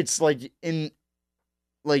don't think it's like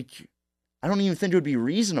I don't even think it would be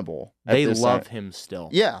reasonable. at They this love time. him still.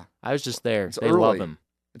 Yeah, I was just there. It's They love early. him.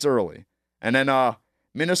 it's early. And then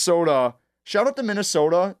Minnesota. Shout out to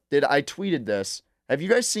Minnesota. I tweeted this. Have you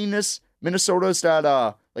guys seen this? Minnesota's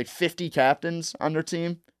got like 50 captains on their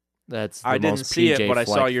team. That's the I didn't most see PJ it, but I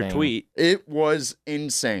saw Fleck your thing. tweet. It was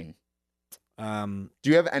insane. Um, Do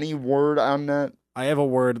you have any word on that? I have a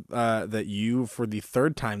word that you, for the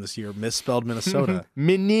third time this year, misspelled Minnesota.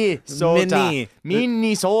 Minnesota.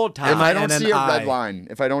 Minnesota. If I don't and an see a red I. line,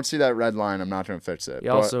 if I don't see that red line, I'm not going to fix it. He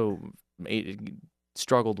But- also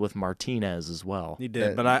struggled with Martinez as well. He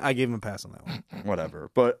did, but I gave him a pass on that one. whatever.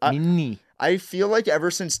 But Mini. I feel like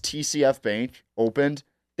ever since TCF Bank opened,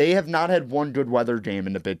 they have not had one good weather game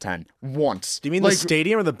in the Big Ten once. Do you mean like, the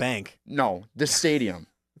stadium or the bank? No, the stadium.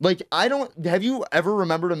 Like, have you ever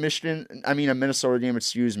remembered a Minnesota game,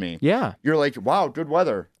 excuse me? Yeah. You're like, wow, good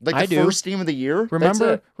weather. Like I the do. first game of the year? That's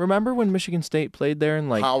Remember when Michigan State played there and it.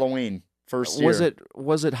 like Halloween, first year.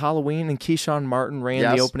 was it Halloween and Keyshawn Martin ran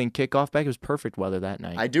Yes. the opening kickoff back? It was perfect weather that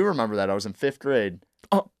night. I do remember that. I was in 5th grade.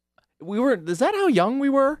 Is that how young we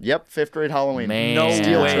were? Yep, 5th grade Halloween. Man. No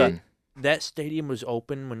Steel way. trap. That stadium was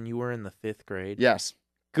open when you were in the 5th grade. Yes.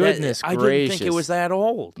 Goodness I gracious. didn't think it was that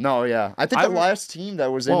old. No, yeah. I think I the re- last team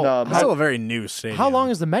that was Well, in It's still a very new stadium. How long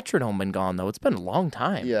has the Metrodome been gone though? It's been a long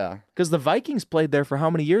time. yeah. Because the Vikings played there for how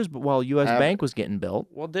many years? But while U.S. Bank was getting built.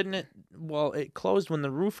 Well, didn't it? Well, it closed when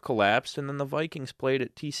the roof collapsed, and then the Vikings played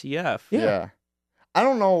at TCF. Yeah. I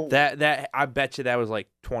don't know. That I bet you that was like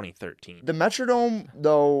 2013. The Metrodome,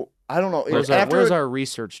 though, I don't know. Where's our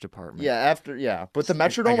research department? But the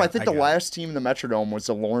Metrodome, I think the got it. last team in the Metrodome was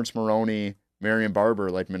the Lawrence Maroney, Marion Barber,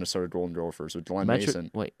 like Minnesota Golden Gophers with Glenn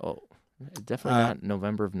Mason. Wait, definitely not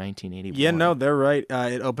November of 1981. Yeah, no, they're right.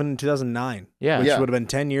 It opened in 2009. Yeah. Which Yeah. would have been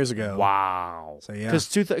 10 years ago. Wow. So, yeah.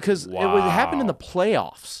 Because it happened in the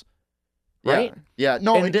playoffs, right? Yeah.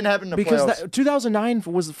 No, And it didn't happen in the because playoffs. 2009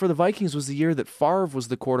 was for the Vikings was the year that Favre was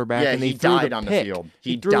the quarterback, Yeah, and he they threw died the on the pick. field.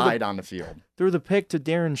 He threw died on the field. threw the pick to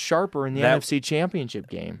Darren Sharper in the That- NFC Championship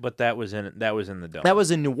game. But that was in the dome. That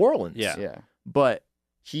was in New Orleans. Yeah. Yeah. But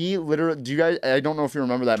He literally, do you guys, I don't know if you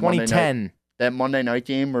remember that Monday night. 2010. That Monday night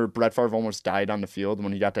game where Brett Favre almost died on the field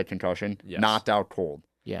when he got that concussion, Yes. knocked out cold.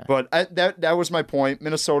 Yeah. But that was my point.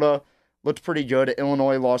 Minnesota looked pretty good.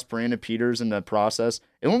 Illinois lost Brandon Peters in the process.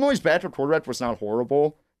 Illinois' backup quarterback was not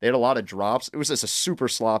horrible. They had a lot of drops. It was just a super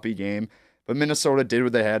sloppy game. But Minnesota did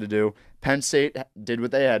what they had to do. Penn State did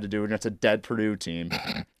what they had to do against a dead Purdue team.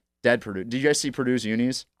 Dead Purdue. Did you guys see Purdue's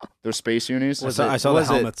unis? Their space unis? I saw the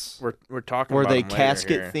helmets. We're talking Were about they them later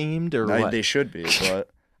casket here. themed or what? They should be,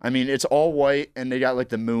 but I mean, it's all white, and they got like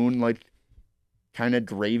the moon, like kind of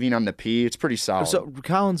graving on the P. It's pretty solid. So,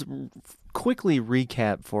 Collins, quickly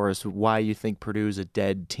recap for us why you think Purdue's a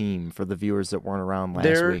dead team for the viewers that weren't around last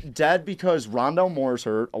They're week. dead because Rondell Moore's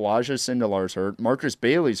hurt, Elijah Sindelar's hurt, Marcus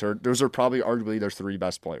Bailey's hurt. Those are probably arguably their three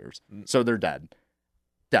best players. So they're dead.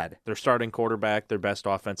 Dead. Their starting quarterback, their best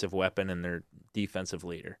offensive weapon, and their defensive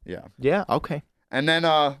leader. Yeah. Yeah, okay. And then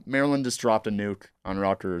Maryland just dropped a nuke on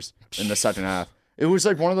Rutgers in the second half. It was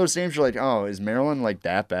like one of those games you're like, oh, is Maryland like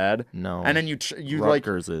that bad? No. And then you like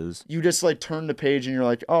Rutgers is. you just like turn the page and you're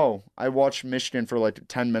like, oh, I watched Michigan for like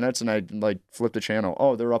 10 minutes and I like flipped the channel.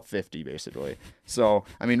 Oh, they're up 50 basically. So,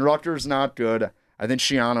 I mean, Rutgers not good. I think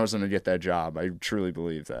Shiano's going to get that job. I truly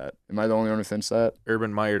believe that. Am I the only one who thinks that?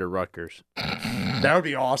 Urban Meyer to Rutgers. That would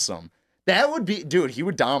be awesome. That would be, dude, he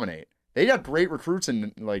would dominate. They got great recruits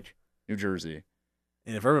in like New Jersey.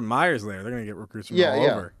 And if Urban Meyer's there, they're going to get recruits from all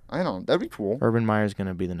over. I know. That'd be cool. Urban Meyer's going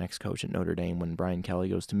to be the next coach at Notre Dame when Brian Kelly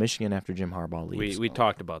goes to Michigan after Jim Harbaugh leaves. We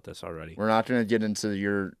talked about this already. We're not going to get into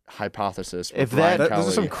your hypothesis. If Brian that- Kelly.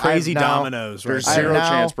 Those are some crazy I've now- dominoes. Right There's I've there. zero now-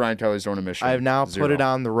 chance Brian Kelly's going to Michigan. I've now Zero. put it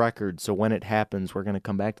on the record, so when it happens, we're going to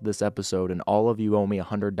come back to this episode, and all of you owe me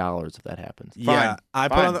 $100 if that happens. Yeah,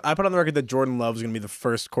 Fine. I put on the record that Jordan Love's going to be the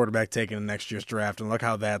first quarterback taken in next year's draft, and look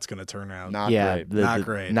how that's going to turn out. Not yeah, great. Not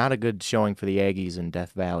great. Not a good showing for the Aggies in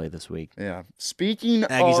Death Valley this week. Yeah. Speaking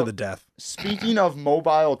Aggies of of the death. Speaking of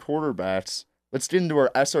mobile quarterbacks, let's get into our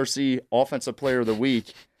SRC Offensive Player of the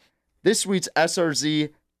Week. This week's SRC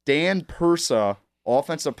Dan Persa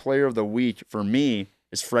Offensive Player of the Week for me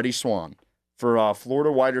is Freddie Swan for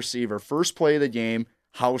Florida wide receiver. First play of the game,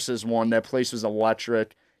 Houses won. That place was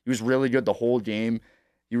electric. He was really good the whole game.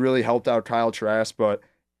 He really helped out Kyle Trask, but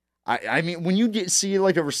I mean, when you see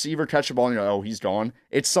like a receiver catch the ball and you're like, oh, he's gone,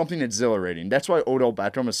 it's something exhilarating. That's why Odell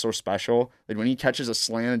Beckham is so special. Like when he catches a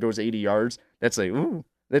slant and goes 80 yards, that's like, ooh.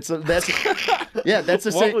 That's yeah, that's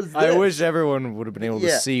the same. I wish everyone would have been able to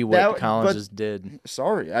Yeah, see what that- Collins but- just did.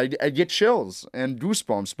 Sorry, I get chills and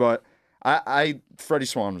goosebumps, but I Freddie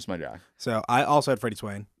Swan was my guy. So I also had Freddie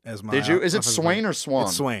Swain as my. Did you? Is it offensive Swain player. or Swan?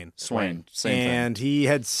 It's Swain. Swain. Same thing. And he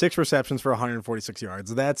had 6 receptions for 146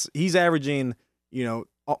 yards. He's averaging,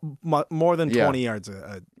 more than Yeah. 20 yards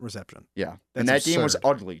a reception. Yeah, That's and that game was absurd.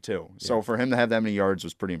 ugly too. So for him to have that many yards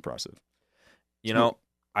was pretty impressive. You know,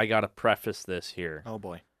 I got to preface this here, Oh,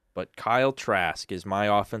 boy. but Kyle Trask is my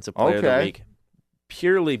offensive player of the Okay. week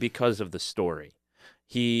purely because of the story.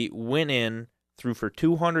 He went in, threw for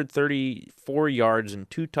 234 yards and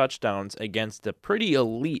 2 touchdowns against a pretty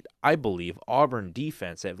elite, I believe, Auburn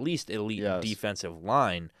defense, at least elite Yes. defensive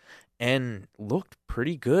line, and looked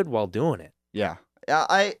pretty good while doing it. Yeah,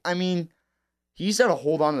 I mean, he's got to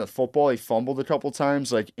hold on to the football. He fumbled a couple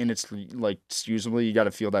times, and it's like excusably you got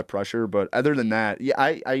to feel that pressure. But other than that, yeah,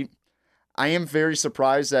 I am very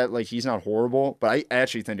surprised that he's not horrible. But I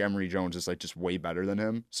actually think Emory Jones is just way better than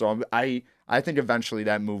him. So I think eventually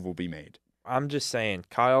that move will be made. I'm just saying,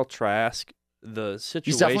 Kyle Trask, the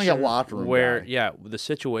situation He's definitely a locker room where, guy. yeah, the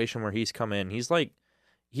situation where he's come in, he's like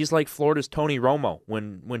Florida's Tony Romo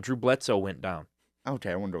when Drew Bledsoe went down.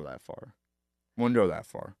 Okay, I wouldn't go that far.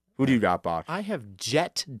 Who do you got, Bach? I have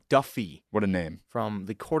Jet Duffy What a name. from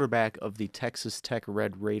the quarterback of the Texas Tech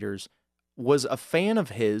Red Raiders. Was a fan of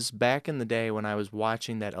his back in the day when I was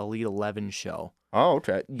watching that Elite 11 show. Oh,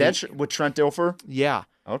 okay. That's with Trent Dilfer? Yeah.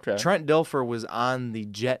 Okay. Trent Dilfer was on the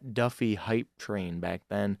Jet Duffy hype train back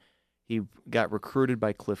then. He got recruited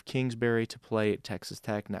by Cliff Kingsbury to play at Texas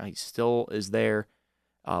Tech. Now he still is there.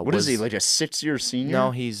 What is he, like a 6-year senior?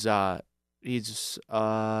 No, he's like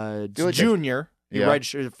junior. Yeah.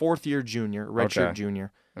 Fourth year junior, redshirt Okay.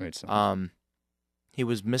 junior. That made sense. He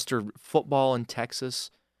was Mr. Football in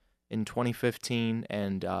Texas in 2015,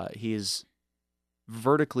 and he is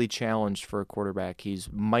vertically challenged for a quarterback. He's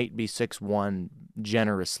might be 6'1"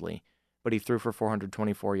 generously, but he threw for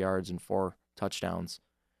 424 yards and 4 touchdowns.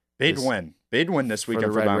 Big this- win. Big win this for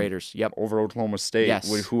weekend the for Red them Raiders. Yep, over Oklahoma State,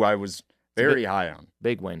 Yes. who I was very high on.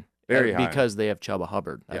 big win. Very high. Because they have Chuba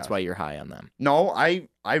Hubbard. That's Yes. why you're high on them. No, I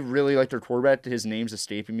really like their quarterback. His name's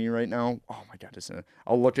escaping me right now. Oh my god,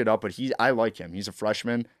 I'll look it up. But I like him. He's a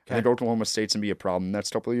freshman. I think Oklahoma State's gonna be a problem the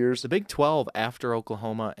next couple of years. The Big 12 after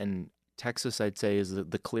Oklahoma and Texas, I'd say, is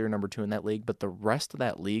the clear number 2 in that league. But the rest of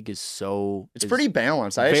that league is It's pretty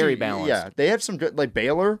balanced. very balanced. Yeah, they have some good, like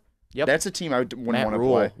Baylor. Yep. That's a team I wouldn't Matt want to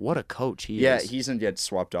Rule, play. what a coach he Yeah, is. he's gonna get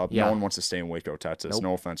swept up. Yeah. No one wants to stay in Waco, Texas. Nope.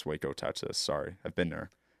 No offense, Waco, Texas. Sorry, I've been there.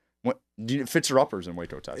 Fitzer-Uppers in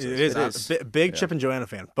Waco, Texas. It is. It is. Big Yeah. Chip and Joanna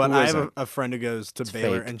fan. But Who I have isn't? a friend who goes to It's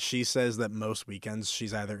Baylor, fake. and she says that most weekends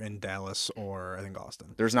she's either in Dallas or I think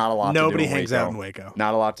Austin. There's not a lot. Nobody to do in hangs Waco. out in Waco.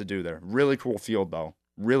 Not a lot to do there. Really cool field though.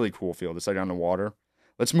 Really cool field. It's like on the water.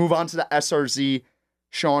 Let's move on to the SRZ.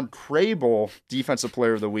 Sean Crable, Defensive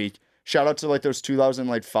Player of the Week. Shout out to like those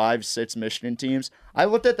 2005-6 Michigan teams. I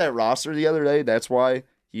looked at that roster the other day. That's why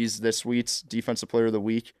he's this week's Defensive Player of the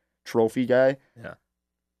Week trophy guy. Yeah.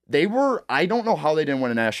 They were, I don't know how they didn't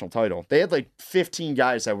win a national title. They had like 15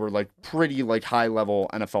 guys that were like pretty like high level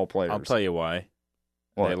NFL players. I'll tell you why.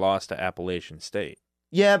 What? They lost to Appalachian State.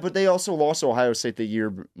 Yeah, but they also lost to Ohio State the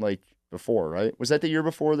year like before, right? Was that the year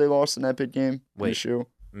before they lost in that big game? In the Wait. shoe?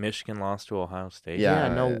 Michigan lost to Ohio State. Yeah.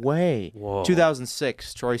 no way. Whoa.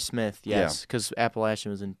 2006, Troy Smith, yes, because Appalachian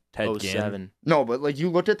was in Ted 07. No, but like you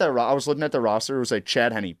looked at that. I was looking at the roster. It was like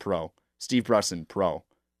Chad Henne, pro. Steve Bresson, pro.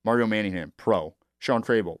 Mario Manningham, pro. Sean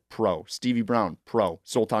Crable, pro. Stevie Brown, pro.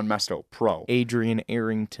 Zoltan Mesto, pro. Adrian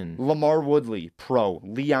Arrington. Lamar Woodley, pro.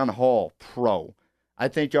 Leon Hall, pro. I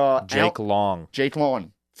think Jake Long, Jake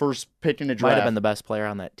Long, first pick in the Might draft. have been the best player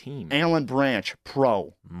on that team. Alan Branch,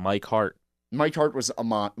 pro. Mike Hart. Mike Hart was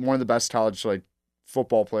one of the best college like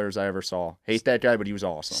football players I ever saw. Hate that guy, but he was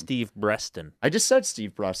awesome. Steve Breston. I just said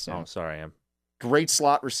Steve Preston. Oh, sorry. I'm Great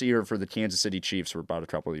slot receiver for the Kansas City Chiefs for about a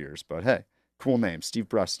couple of years. But hey, cool name, Steve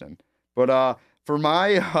Preston. But for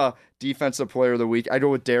my Defensive Player of the Week, I go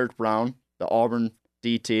with Derek Brown, the Auburn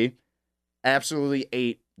DT. Absolutely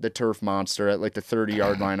ate the turf monster at like the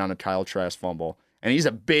 30-yard line on a Kyle Trask fumble. And he's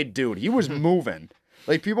a big dude. He was moving.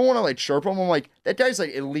 Like, people want to, like, chirp him. I'm like, that guy's,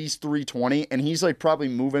 like, at least 320, and he's, like, probably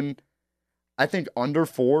moving, I think, under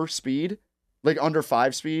 4 speed, like, under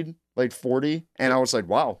 5 speed, like, 40. And I was like,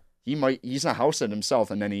 wow, he's not housing himself,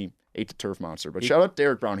 and then he ate the turf monster. But shout out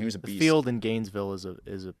Derek Brown. He was a The beast. field in Gainesville is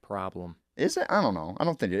a problem. Is it? I don't know. I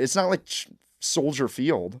don't think it's not like Soldier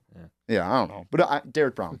Field. Yeah, I don't know. But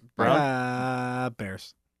Derek Brown.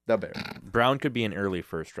 Bears. The Bear. Brown could be an early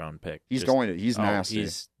first-round pick. He's Just- he's nasty.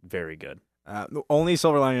 He's very good. The only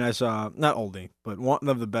silver lining I saw, not only, but one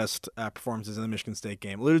of the best performances in the Michigan State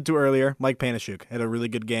game. Alluded to earlier, Mike Panashuk had a really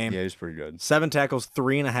good game. Yeah, he's pretty good. 7 tackles,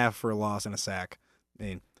 3.5 for a loss and a sack. I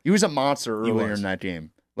mean, He was a monster He earlier was. in that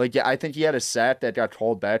game. Like, yeah, I think he had a sack that got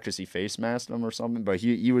called back because he face masked him or something, but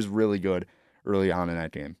he was really good early on in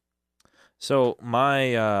that game. So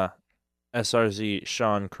my SRZ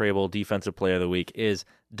Sean Crable Defensive Player of the Week is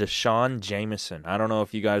Deshaun Jameson. I don't know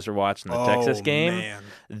if you guys are watching the Texas game. Man.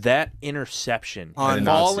 That interception, I did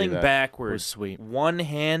not see falling that. Was backwards, sweet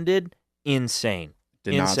one-handed, insane.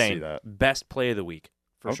 Did not insane. see that. Best play of the week.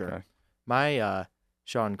 for sure. My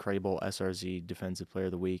Sean Crable SRZ Defensive Player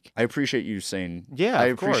of the Week. I appreciate you saying. Yeah, I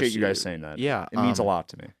of appreciate course. you guys saying that. Yeah, it means a lot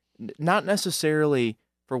to me. Not necessarily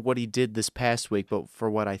for what he did this past week, but for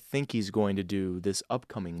what I think he's going to do this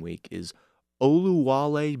upcoming week is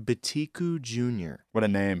Oluwale Betiku Jr., What a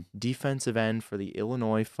name! defensive end for the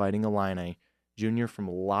Illinois Fighting Illini, junior from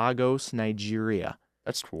Lagos, Nigeria,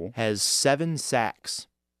 That's cool. has 7 sacks,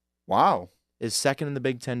 Wow. is second in the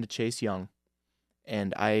Big Ten to Chase Young,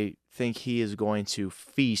 and I think he is going to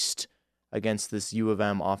feast against this U of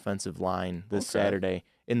M offensive line this Okay. Saturday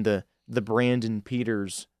in the Brandon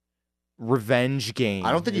Peters revenge game.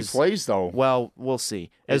 I don't think he plays though. Well, we'll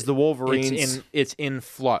see. As the Wolverines, It's in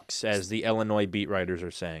flux, as the Illinois beat writers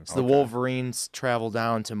are saying. the Wolverines travel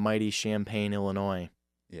down to mighty Champaign, Illinois.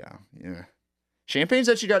 Yeah. Champagne's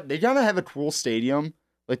actually they gotta have a cool stadium,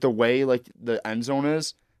 like the way like the end zone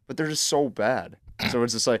is, but they're just so bad. So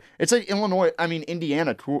it's like Illinois. I mean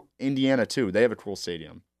Indiana too. They have a cool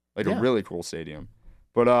stadium, like Yeah. a really cool stadium.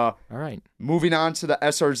 But All right. moving on to the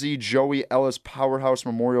SRZ Joey Ellis Powerhouse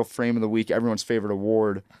Memorial Frame of the Week, everyone's favorite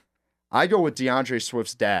award. I go with DeAndre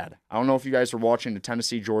Swift's dad. I don't know if you guys were watching the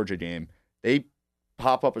Tennessee Georgia game. They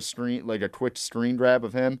pop up a quick screen grab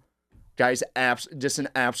of him. Guy's just an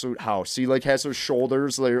absolute house. He like has those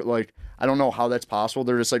shoulders. They're like, I don't know how that's possible.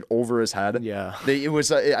 They're just like over his head. Yeah. It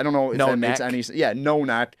was. I don't know if No that makes neck. any. Yeah, no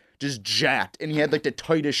neck, just jacked, and he had like the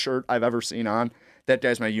tightest shirt I've ever seen on. That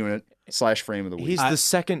guy's my unit / frame of the week. He's the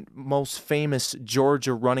second most famous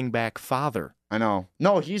Georgia running back father. I know.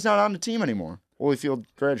 No, he's not on the team anymore. Holyfield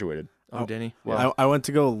graduated. Oh, did he? I went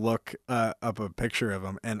to go look up a picture of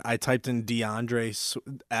him, and I typed in DeAndre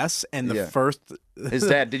S, and the Yeah. first His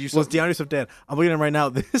dad. Did you was DeAndre Swift dad. I'm looking at him right now.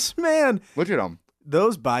 This man, look at him?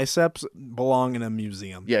 those biceps belong in a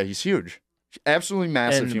museum. Yeah, he's huge. Absolutely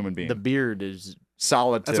massive And human being. the beard is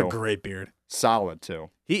Solid too. That's a great beard. Solid too.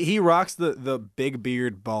 He rocks the big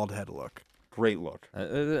beard, bald head look. Great look.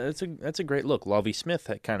 That's a great look. Lovie Smith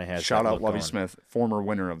kind of has Shout that out look Lovie going. Smith, former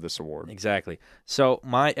winner of this award. Exactly. So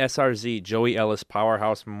my SRZ Joey Ellis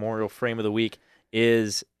Powerhouse Memorial Frame of the Week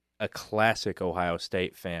is a classic Ohio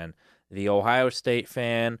State fan. The Ohio State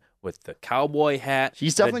fan with the cowboy hat.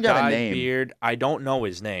 He's definitely the got a dyed name. beard. I don't know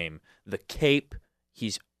his name. The cape.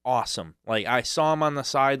 He's awesome. Like I saw him on the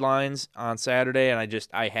sidelines on Saturday, and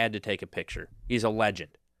I had to take a picture. He's a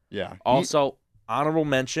legend. Yeah. Also, honorable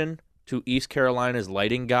mention to East Carolina's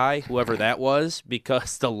lighting guy, whoever that was,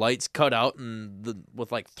 because the lights cut out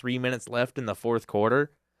with like 3 minutes left in the fourth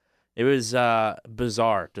quarter. It was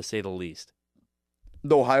bizarre, to say the least.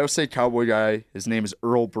 The Ohio State Cowboy guy, his name is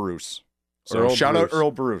Earl Bruce. So Earl shout out Bruce.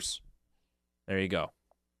 Earl Bruce. There you go.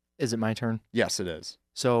 Is it my turn? Yes, it is.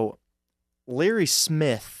 So, Larry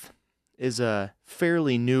Smith is a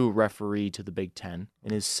fairly new referee to the Big Ten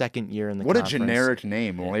in his second year in the What a conference. generic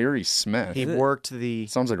name, Larry Smith. He worked the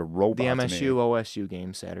Sounds like a robot. the to MSU me. OSU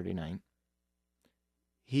game Saturday night.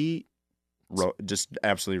 He Just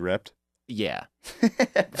absolutely ripped. yeah.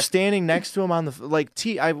 Standing next to him on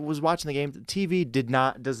the I was watching the game. TV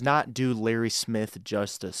does not do Larry Smith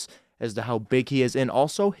justice as to how big he is, and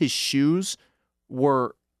also his shoes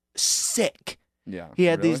were sick. Yeah. He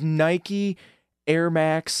had really? these Nike Air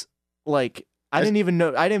Max. Like I didn't even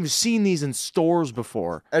know. I'd never seen these in stores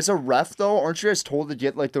before. As a ref, though, aren't you guys told to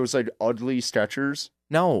get like those like ugly Skechers?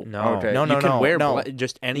 No, No, Okay. no, no, you can no, wear no.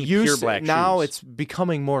 just any You pure s- black now shoes. it's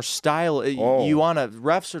becoming more style. Oh. You want to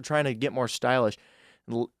refs are trying to get more stylish.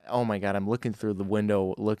 Oh my god, I'm looking through the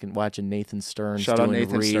window, watching Nathan Stearns Shout out doing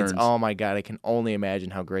Nathan reads. Stearns. Oh my god, I can only imagine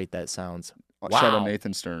how great that sounds. Shout out Wow.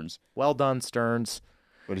 Nathan Stearns, Well done, Stearns.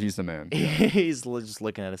 but he's the man. He's just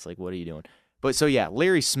looking at us like, "What are you doing?" But so yeah,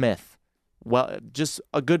 Larry Smith. Well, just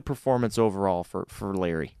a good performance overall for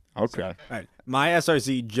Larry. Okay. All right, my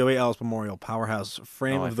SRZ Joey Ellis Memorial Powerhouse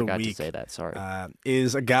Frame I of the forgot Week to say that. Sorry.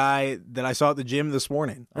 is a guy that I saw at the gym this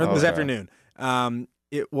morning or this Okay. afternoon.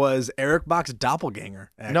 It was Eric Bach's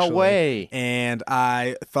doppelganger. Actually. No way. And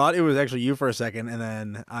I thought it was actually you for a second, and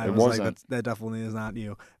then I It was wasn't. like, that definitely is not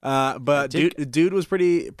you. But Did- dude was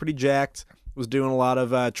pretty jacked. Was doing a lot of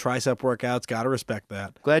tricep workouts. Got to respect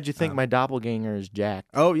that. Glad you think my doppelganger is jacked.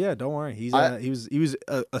 Oh yeah, don't worry. He was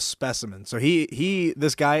a specimen. So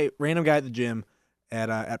this guy, random guy at the gym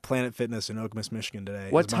at Planet Fitness in Okemos, Michigan today.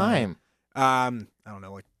 What is my- time? I don't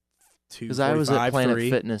know, like 2:45, Because I was at Planet 3.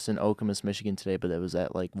 Fitness in Okemos, Michigan today, but that was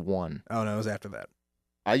at like 1. Oh no, it was after that.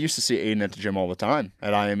 I used to see Aiden at the gym all the time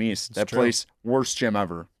at IM East. That true. place, worst gym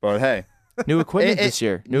ever. But hey, New equipment It- this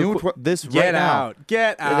year. new This Get right now. out,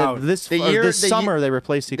 get out. This The year- this the summer they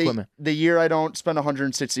replaced the equipment. the year I don't spend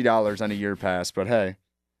 $160 on a year pass, but hey,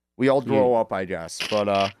 we all grow up, I guess.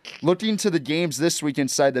 But looking to the games this week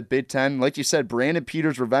inside the Big Ten, like you said, Brandon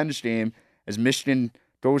Peters' revenge game as Michigan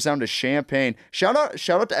goes down to Champaign. Shout out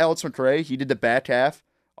to Alex McRae. He did the back half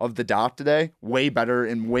of the doc today. Way better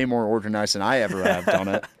and way more organized than I ever have done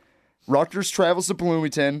it. Rutgers travels to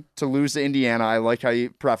Bloomington to lose to Indiana. I like how you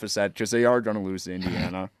preface that because they are going to lose to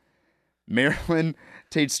Indiana. Maryland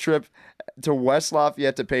takes trip to West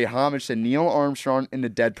Lafayette to pay homage to Neil Armstrong and the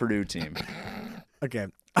dead Purdue team. Okay.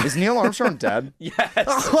 Is Neil Armstrong dead?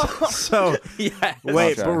 yes. So yes.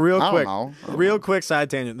 wait, Okay. but real I don't quick, know. real quick side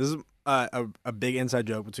tangent. This is a big inside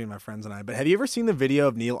joke between my friends and I. But have you ever seen the video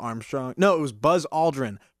of Neil Armstrong? No, it was Buzz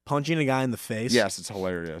Aldrin punching a guy in the face. Yes, it's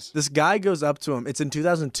hilarious. This guy goes up to him. It's in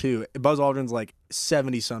 2002. Buzz Aldrin's like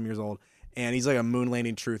 70-some years old, and he's like a moon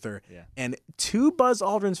landing truther. Yeah. And to Buzz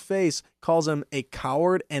Aldrin's face calls him a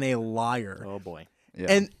coward and a liar. Oh boy.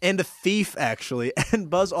 Yeah. And a thief, actually. And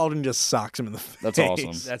Buzz Aldrin just socks him in the face. That's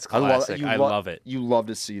awesome. That's I love- classic. you I lo- love it. You love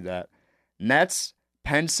to see that. Nets,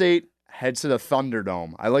 Penn State heads to the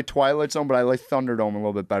Thunderdome. I like Twilight Zone, but I like Thunderdome a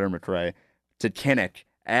little bit better, McRae. To Kinnick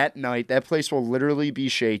at night. That place will literally be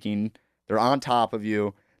shaking. They're on top of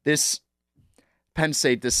you. This Penn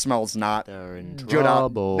State, this smells not They're in good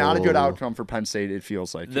trouble. not a good outcome for Penn State, it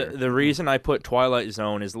feels like. here. The reason I put Twilight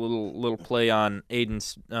Zone is a little play on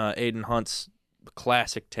Aiden Hunt's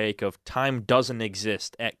classic take of time doesn't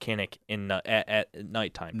exist at Kinnick at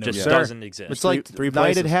nighttime. No, Just yeah. doesn't exist. It's like Three night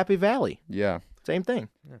at places. Happy Valley. Yeah. Same thing.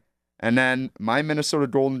 And then my Minnesota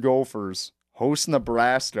Golden Gophers host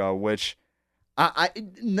Nebraska, which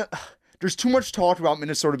there's too much talk about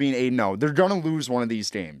Minnesota being 8-0. They're going to lose one of these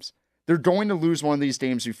games. They're going to lose one of these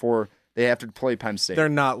games before they have to play Penn State. They're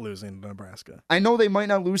not losing to Nebraska. I know they might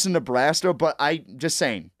not lose in Nebraska, but I just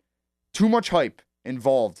saying, too much hype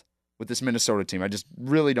involved with this Minnesota team. I just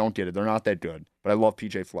really don't get it. They're not that good. But I love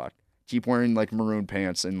PJ Fleck. Keep wearing like maroon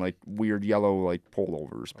pants and like weird yellow like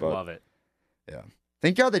pullovers. I But love it. yeah.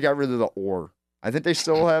 Thank God they got rid of the or. I think they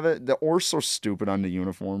still have it. The or's so stupid on the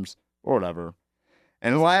uniforms. Whatever.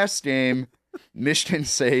 And last game, Michigan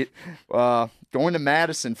State going to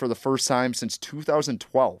Madison for the first time since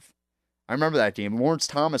 2012. I remember that game. Lawrence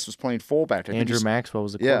Thomas was playing fullback. I think Andrew he's- Maxwell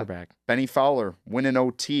was the Yeah. quarterback. Benny Fowler winning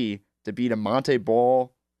OT to beat a Monte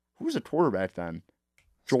Ball. Who was a quarterback then?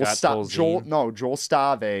 Joel Scott Tolzien. Joel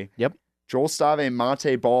Stave. Yep. Joel Stave and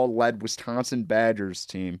Monte Ball led Wisconsin Badgers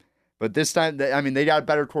team. But this time, they got a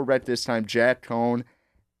better quarterback this time. Jack Cohn,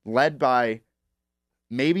 led by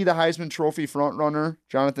maybe the Heisman Trophy frontrunner,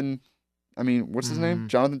 Jonathan. What's his name?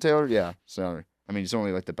 Jonathan Taylor? Yeah, sorry. He's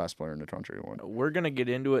only like the best player in the country. We're going to get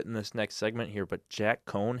into it in this next segment here, but Jack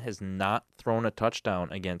Cohn has not thrown a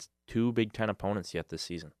touchdown against two Big Ten opponents yet this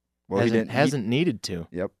season. Well, hasn't needed to.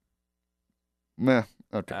 Yep. Meh.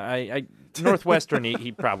 Okay. Northwestern,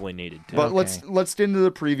 he probably needed to. But Okay. let's get into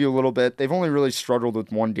the preview a little bit. They've only really struggled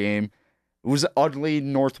with one game. It was an ugly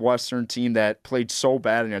Northwestern team that played so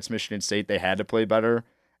bad against Michigan State they had to play better.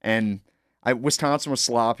 And Wisconsin was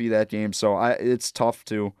sloppy that game, so it's tough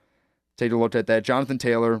to take a look at that. Jonathan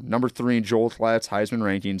Taylor, number 3 in Joel Klatt's Heisman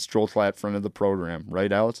rankings. Joel Klatt, friend of the program,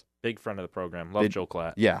 right, Alex? Big friend of the program. Love Joe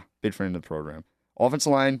Klatt. Yeah, big friend of the program.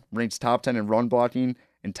 Offensive line ranks top 10 in run blocking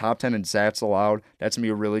and top 10 in sacks allowed. That's going to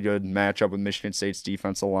be a really good matchup with Michigan State's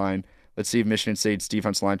defensive line. Let's see if Michigan State's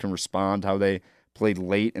defensive line can respond, how they played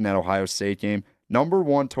late in that Ohio State game. Number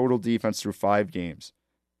 1 total defense through 5 games.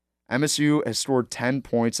 MSU has scored 10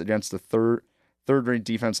 points against the third-rate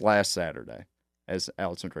defense last Saturday, as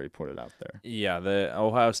Alex McRae put it out there. Yeah, the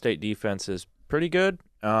Ohio State defense is pretty good.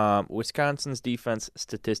 Wisconsin's defense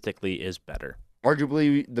statistically is better.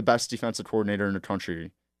 Arguably the best defensive coordinator in the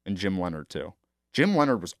country, and Jim Leonard, too. Jim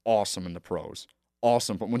Leonard was awesome in the pros.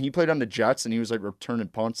 Awesome. But when he played on the Jets and he was like returning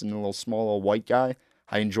punts and a little small little white guy,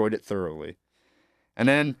 I enjoyed it thoroughly. And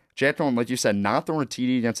then Jack Cohn, like you said, not throwing a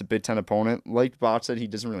TD against a Big Ten opponent. Like Bob said, he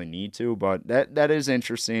doesn't really need to, but that is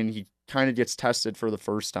interesting. He kind of gets tested for the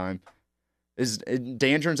first time.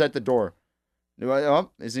 Danger's at the door.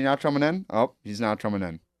 Is he not coming in? Oh, he's not coming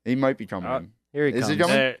in. He might be coming in. Here he Is comes. he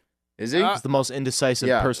coming? Is he? He's the most indecisive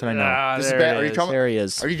Yeah. person I know. This is there bad. it Are you is. coming? There he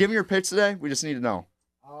is. Are you giving your pitch today? We just need to know.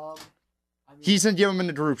 He's gonna give him in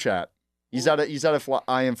the group chat. He's at a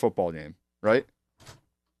IM football game, right?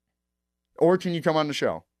 Or can you come on the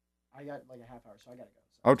show? I got like a half hour, so I gotta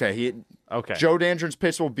go. Okay. Okay. Joe Dandrin's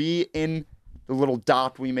pitch will be in the little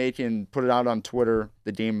doc we make and put it out on Twitter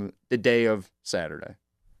the day of Saturday.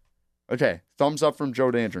 Okay. Thumbs up from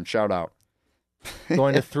Joe Dandrin. Shout out.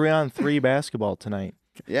 Going to 3-on-3 basketball tonight.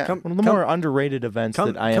 Yeah. Come- One of the more underrated events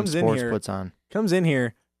that IM comes in Sports here. puts on. Comes in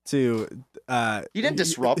here to He didn't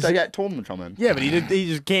disrupt. Told him to come in. Yeah, but he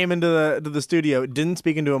just came into the studio, didn't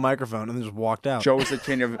speak into a microphone, and then just walked out. Joe is the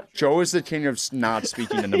king of not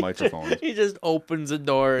speaking in the microphone. He just opens the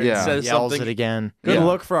door and Yeah. says Yells something. it again. Good Yeah.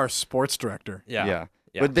 look for our sports director. Yeah.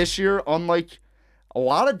 But this year, unlike a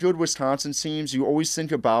lot of good Wisconsin teams, you always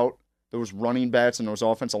think about those running backs and those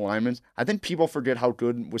offensive linemen. I think people forget how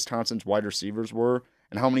good Wisconsin's wide receivers were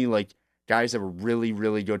and how many guys that were really,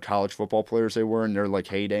 really good college football players they were in their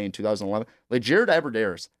heyday in 2011. Like Jared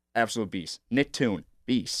Aberdeen's absolute beast. Nick Toon,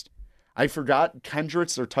 beast. I forgot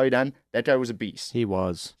Kendricks, their tight end. That guy was a beast. He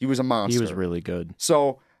was. He was a monster. He was really good.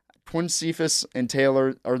 So Quinn Cephas and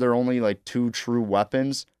Taylor are their only 2 true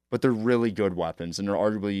weapons, but they're really good weapons, and they're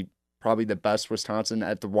arguably probably the best Wisconsin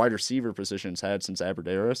at the wide receiver positions had since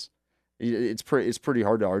Aberderis. It's pretty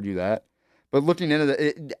hard to argue that. But looking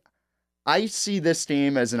into I see this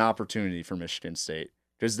game as an opportunity for Michigan State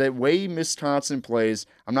because the way Wisconsin plays,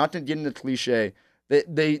 I'm not going to get into cliche.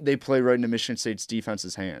 They play right into Michigan State's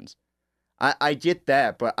defense's hands. I get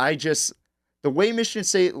that, but the way Michigan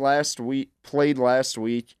State played last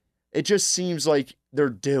week, it just seems like they're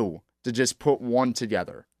due to just put one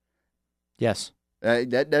together. Yes.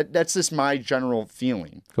 That's just my general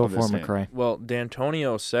feeling. Go of for this it, game. McCray. Well,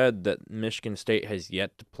 D'Antonio said that Michigan State has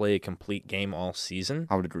yet to play a complete game all season.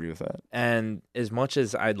 I would agree with that. And as much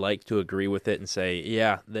as I'd like to agree with it and say,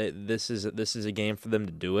 yeah, this is a game for them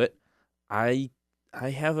to do it, I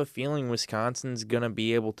have a feeling Wisconsin's going to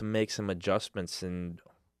be able to make some adjustments and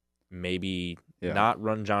maybe not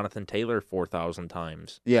run Jonathan Taylor 4,000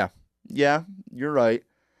 times. Yeah, you're right.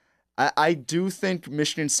 I do think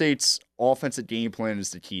Michigan State's offensive game plan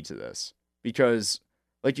is the key to this because,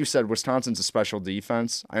 like you said, Wisconsin's a special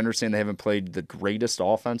defense. I understand they haven't played the greatest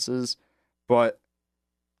offenses, but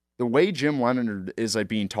the way Jim Leonard is like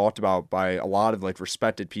being talked about by a lot of like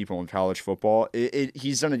respected people in college football,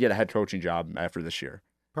 he's going to get a head coaching job after this year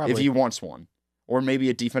if he wants one, or maybe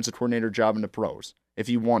a defensive coordinator job in the pros if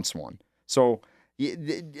he wants one. So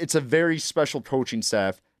it's a very special coaching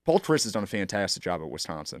staff. Paul Chryst has done a fantastic job at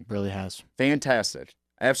Wisconsin. Really has. Fantastic.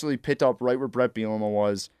 Absolutely picked up right where Brett Bielema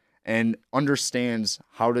was and understands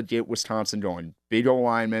how to get Wisconsin going. Big O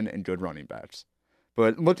linemen and good running backs.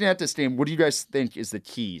 But looking at this game, what do you guys think is the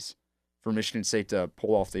keys for Michigan State to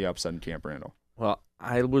pull off the upset in Camp Randall? Well,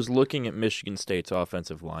 I was looking at Michigan State's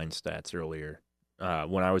offensive line stats earlier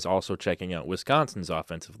when I was also checking out Wisconsin's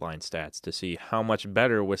offensive line stats to see how much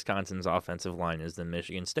better Wisconsin's offensive line is than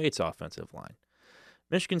Michigan State's offensive line.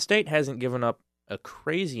 Michigan State hasn't given up a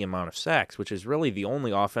crazy amount of sacks, which is really the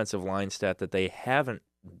only offensive line stat that they haven't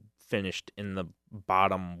finished in the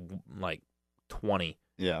bottom, 20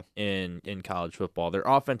 in college football. Their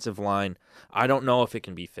offensive line, I don't know if it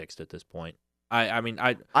can be fixed at this point. I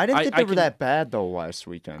didn't think they were that bad, though, last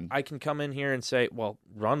weekend. I can come in here and say, well,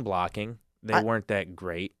 run blocking, they weren't that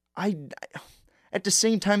great. At the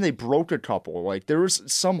same time, they broke a couple. Like, there was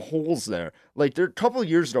some holes there. Like, a couple of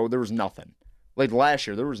years ago, there was nothing. Like last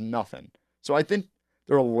year, there was nothing. So I think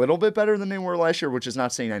they're a little bit better than they were last year, which is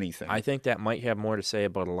not saying anything. I think that might have more to say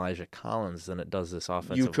about Elijah Collins than it does this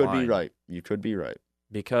offensive line. You could be right. You could be right.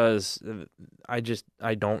 Because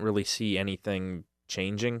I don't really see anything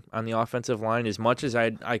changing on the offensive line. As much as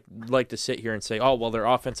I'd like to sit here and say, oh, well, their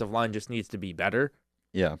offensive line just needs to be better.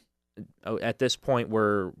 Yeah. At this point,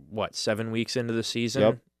 we're, 7 weeks into the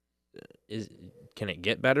season? Yep. Can it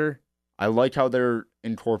get better? I like how they're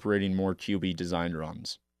incorporating more QB designed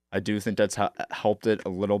runs. I do think that's helped it a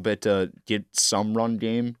little bit to get some run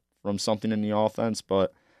game from something in the offense,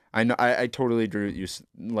 but I totally agree with you,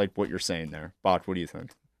 like what you're saying there. Bach, what do you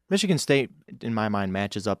think? Michigan State, in my mind,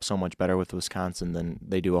 matches up so much better with Wisconsin than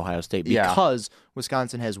they do Ohio State because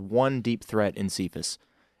Wisconsin has one deep threat in Cephas.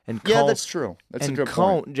 And Cone, that's true. That's a good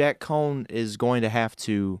point. Jack Cone is going to have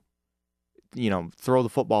to, throw the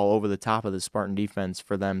football over the top of the Spartan defense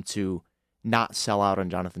for them to not sell out on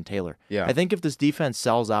Jonathan Taylor. Yeah. I think if this defense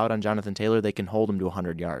sells out on Jonathan Taylor, they can hold him to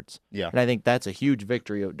 100 yards. Yeah. And I think that's a huge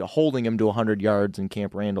victory. Holding him to 100 yards in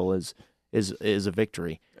Camp Randall is a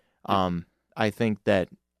victory. I think that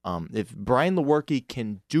if Brian Lewerke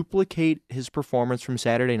can duplicate his performance from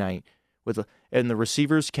Saturday night and the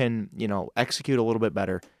receivers can, execute a little bit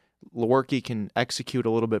better, Lewerke can execute a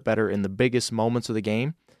little bit better in the biggest moments of the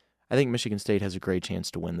game, I think Michigan State has a great chance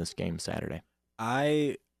to win this game Saturday.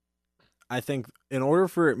 I think in order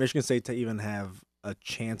for Michigan State to even have a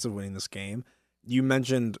chance of winning this game, you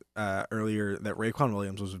mentioned earlier that Raequan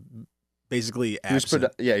Williams was basically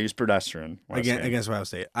absent. He was pedestrian against Ohio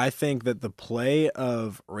State. I think that the play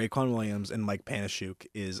of Raequan Williams and Mike Panasiuk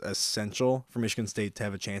is essential for Michigan State to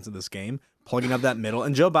have a chance of this game, plugging up that middle.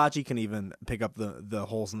 And Joe Bacci can even pick up the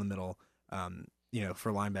holes in the middle,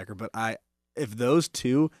 for linebacker. But if those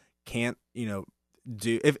two can't,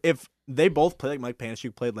 if they both play like Mike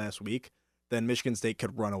Panasiuk played last week, then Michigan State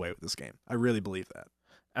could run away with this game. I really believe that.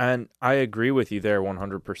 And I agree with you there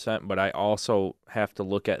 100%, but I also have to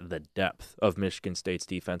look at the depth of Michigan State's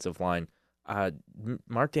defensive line.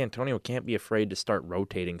 Mark D'Antonio can't be afraid to start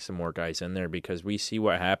rotating some more guys in there because we see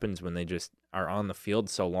what happens when they just are on the field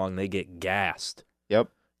so long, they get gassed. Yep.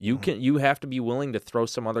 You have to be willing to throw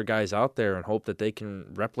some other guys out there and hope that they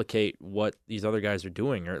can replicate what these other guys are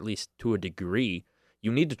doing, or at least to a degree.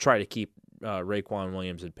 You need to try to keep Raequan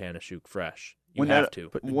Williams and Panasiuk fresh. You have to.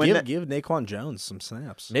 But give Naquan Jones some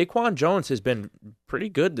snaps. Naquan Jones has been pretty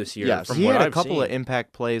good this year. Yes, from he what had I've a couple seen. of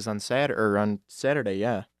impact plays on Saturday.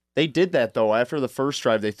 Yeah, they did that though. After the first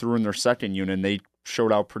drive, they threw in their second unit, and they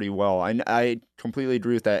showed out pretty well. I completely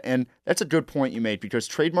agree with that, and that's a good point you made because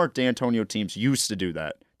trademark D'Antonio teams used to do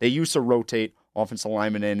that. They used to rotate offensive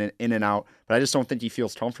linemen in and out, but I just don't think he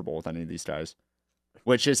feels comfortable with any of these guys.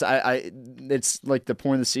 Which is, it's like the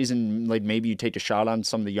point of the season. Like maybe you take a shot on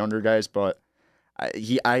some of the younger guys, but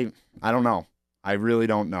I don't know. I really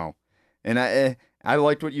don't know. And I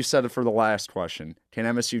liked what you said for the last question. Can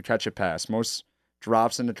MSU catch a pass? Most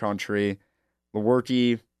drops in the country.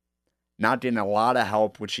 Lewerke not getting a lot of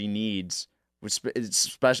help, which he needs.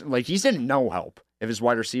 Especially, like, he's getting no help if his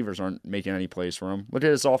wide receivers aren't making any plays for him. Look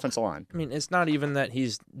at his offensive line. I mean, it's not even that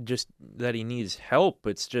he's just that he needs help.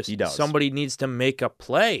 It's just He does. somebody needs to make a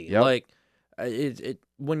play. Yep. Like,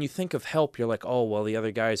 when you think of help, you're like, oh, well, the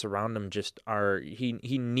other guys around him just are. He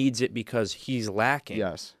needs it because he's lacking.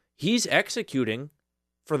 Yes. He's executing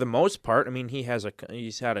for the most part. I mean,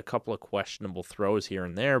 he's had a couple of questionable throws here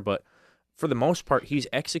and there, but for the most part, he's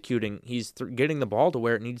executing. He's getting the ball to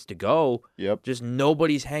where it needs to go. Yep. Just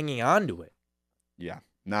nobody's hanging on to it. Yeah.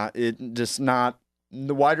 Not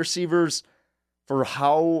the wide receivers, for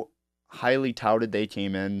how highly touted they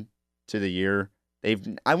came in to the year.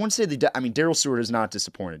 I wouldn't say Daryl Stewart is not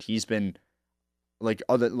disappointed. He's been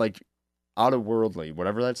otherworldly,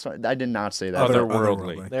 whatever that's. I did not say that.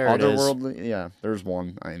 Otherworldly. There it is. Otherworldly, yeah. There's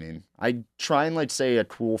one. I mean, I try and say a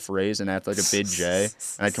cool phrase and act like a big J,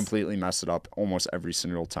 and I completely mess it up almost every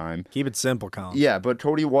single time. Keep it simple, Colin. Yeah, but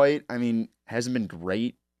Cody White, hasn't been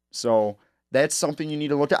great, so that's something you need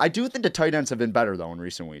to look at. I do think the tight ends have been better, though, in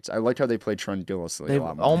recent weeks. I like how they played Trent Gillisley They a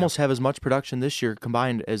lot more. almost have as much production this year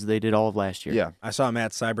combined as they did all of last year. Yeah. I saw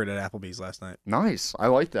Matt Seibert at Applebee's last night. Nice. I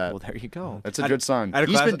like that. Well, there you go. That's a good sign. I had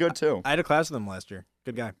a He's class- been good, too. I had a class with him last year.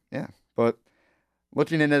 Good guy. Yeah, but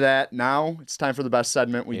looking into that, now it's time for the best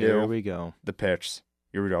segment we do. Here we go. The picks.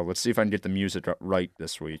 Here we go. Let's see if I can get the music right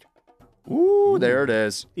this week. Ooh, there it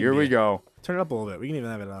is. Here we go. Turn it up a little bit. We can even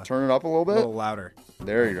have it Turn it up a little a bit. little louder.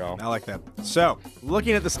 There you go. I like that. So,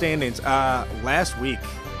 looking at the standings, last week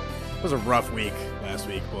was a rough week. Last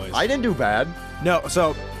week, boys. I didn't do bad. No,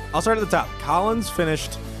 so I'll start at the top. Collins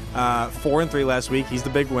finished 4-3 last week. He's the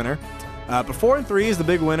big winner. But 4-3 is the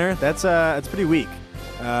big winner. That's pretty weak.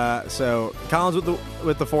 So Collins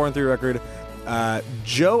with the 4-3 record.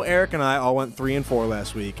 Joe, Eric, and I all went 3-4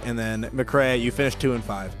 last week, and then McCrae, you finished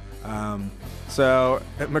 2-5. So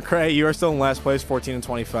McCrae, you are still in last place,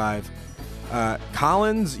 14-25.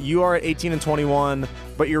 Collins, you are at 18-21,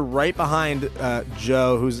 but you're right behind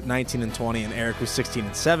Joe, who's 19-20, and Eric, who's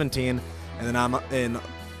 16-17, and then I'm in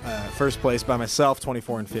first place by myself,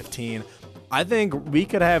 24-15. I think we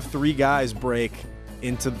could have three guys break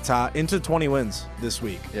into the top, into 20 wins this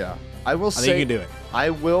week. Yeah. I will say. think you can do it. I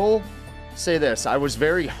will say this. I was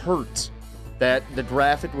very hurt that the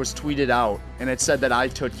graphic was tweeted out and it said that I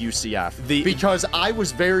took UCF because I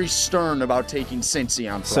was very stern about taking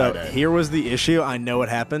Cincy on Friday. So here was the issue. I know what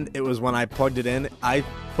happened. It was when I plugged it in, I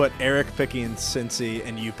put Eric picking Cincy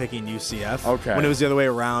and you picking UCF. Okay. When it was the other way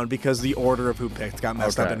around because the order of who picked got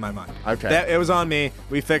messed up Okay. in my mind. Okay. It was on me.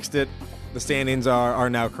 We fixed it. The standings are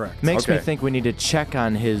now correct. Makes me Okay. think we need to check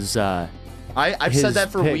on his. I've his said that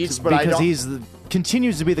for picks weeks, but because I don't. he's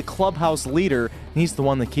continues to be the clubhouse leader. And he's the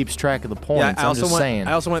one that keeps track of the points. I I'm also just went, saying.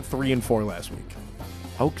 I also went 3-4 last week.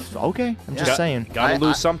 Okay, I'm just saying. Gotta I-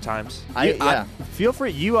 lose sometimes. Feel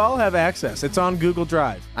free. You all have access. It's on Google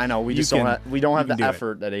Drive. I know we You just can- don't. We don't have you the can do it.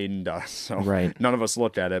 effort that Aiden does. So Right. none of us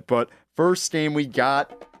looked at it. But first game we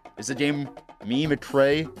got is a game me,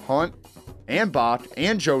 McCrae, Hunt, and Bach,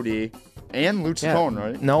 and Jody, and Luke Saccone,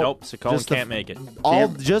 right? Nope, Saccone just the- can't make it. All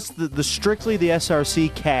Can't- just the strictly the SRC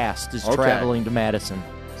cast is Okay. traveling to Madison.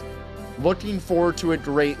 Looking forward to it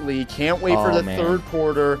greatly. Can't wait for Oh, the man. third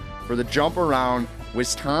quarter for the jump around.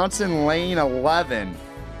 Wisconsin laying 11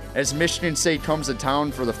 as Michigan State comes to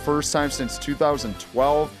town for the first time since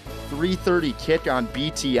 2012. 3:30 kick on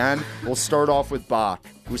BTN. We'll start off with Bach,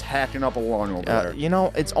 who's hacking up a lung over there.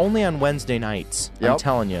 It's only on Wednesday nights. I'm Yep.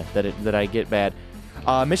 telling you that I get bad.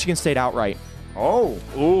 Michigan State outright. Oh,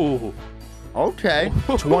 Ooh, okay.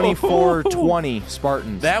 24-20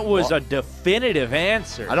 Spartans. that was a definitive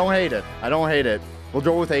answer. I don't hate it. We'll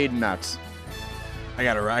go with Aiden next. I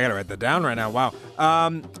gotta write that down right now. Wow.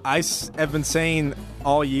 Have been saying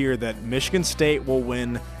all year that Michigan State will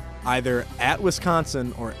win either at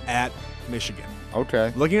Wisconsin or at Michigan.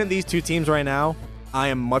 Okay. Looking at these two teams right now, I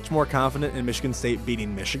am much more confident in Michigan State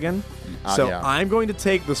beating Michigan. So yeah. I'm going to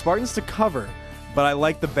take the Spartans to cover, but I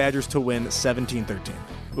like the Badgers to win 17-13.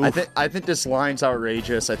 I think this line's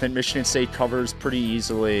outrageous. I think Michigan State covers pretty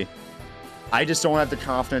easily. I just don't have the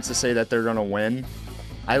confidence to say that they're going to win.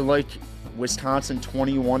 I like Wisconsin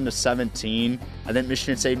 21-17. I think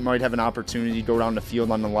Michigan State might have an opportunity to go down the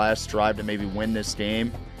field on the last drive to maybe win this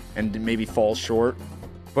game and maybe fall short.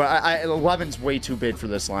 But 11's way too big for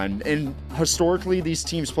this line. And historically, these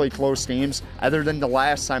teams play close games, other than the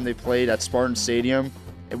last time they played at Spartan Stadium,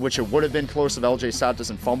 which it would have been close if LJ Stott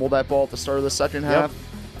doesn't fumble that ball at the start of the second half.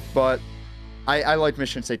 But I like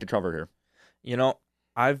Michigan State to cover here. You know,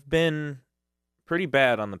 I've been pretty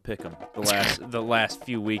bad on the pick'em the last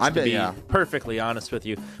few weeks. I've to been- be yeah. perfectly honest with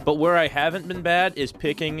you, but where I haven't been bad is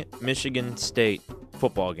picking Michigan State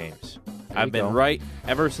football games. I've been right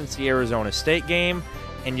ever since the Arizona State game,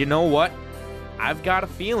 and you know what? I've got a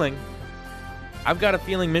feeling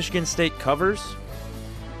Michigan State covers,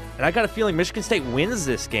 and I got a feeling Michigan State wins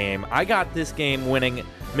this game. I got this game winning,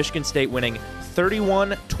 Michigan State winning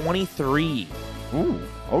 31-23. Ooh,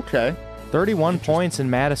 okay. 31 points in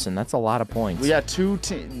Madison. That's a lot of points. We got two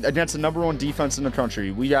against the number 1 defense in the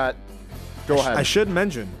country. We got. Go ahead. I should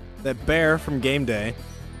mention that Bear from Game Day,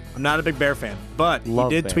 I'm not a big Bear fan, but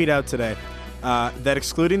Love he did Bear. tweet out today that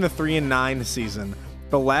excluding the 3-9 season,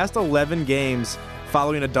 the last 11 games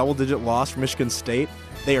following a double-digit loss for Michigan State,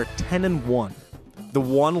 they are 10-1. The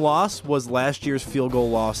one loss was last year's field goal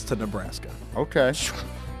loss to Nebraska. Okay.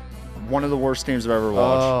 One of the worst teams I've ever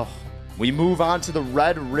watched. Oh, We move on to the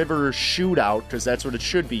Red River Shootout because that's what it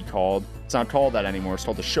should be called. It's not called that anymore. It's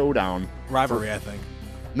called the Showdown. Rivalry, I think.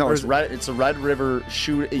 No, Or it's is it- Red. It's a Red River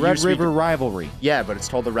Shoot. It Red used to be- River rivalry. Yeah, but it's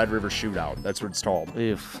called the Red River Shootout. That's what it's called.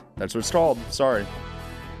 Oof. That's what it's called. Sorry.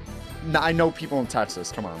 No, I know people in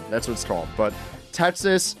Texas. Come on, that's what it's called. But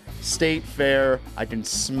Texas State Fair. I can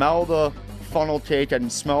smell the funnel cake. I can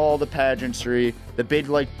smell all the pageantry. The big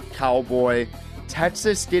like cowboy.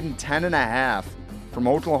 Texas getting 10.5 from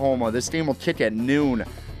Oklahoma. This game will kick at noon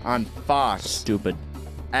on Fox. Stupid.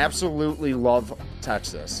 Absolutely love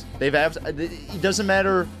Texas. It doesn't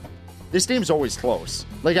matter. This game's always close.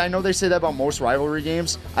 Like, I know they say that about most rivalry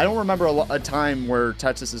games. I don't remember a time where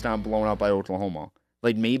Texas is not blown out by Oklahoma.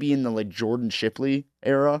 Like, maybe in the like Jordan Shipley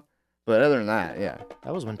era. But other than that, yeah.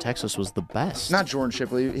 That was when Texas was the best. Not Jordan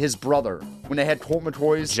Shipley, his brother. When they had Colt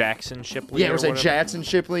McCoy's. Jackson Shipley. Yeah, it or was like whatever. Jackson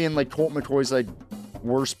Shipley and like Colt McCoy's like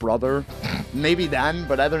worst brother. Maybe then,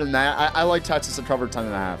 but other than that, I like Texas to cover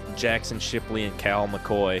 10.5. Jackson Shipley and Cal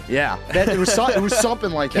McCoy. Yeah, it was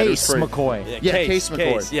something like that. It was Case crazy. McCoy. Yeah, Case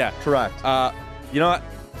McCoy. Yeah, Correct. You know what?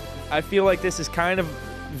 I feel like this is kind of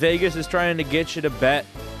Vegas is trying to get you to bet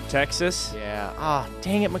Texas, Yeah. Ah,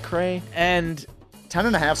 dang it, McCray. and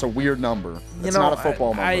 10.5 is a weird number. you It's know, not a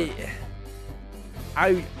football number.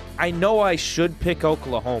 I know I should pick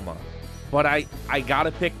Oklahoma, but I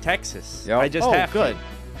gotta pick Texas. Yep. I just Oh, have good.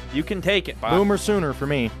 to. You can take it, Bob. Boomer sooner for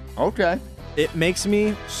me. Okay. It makes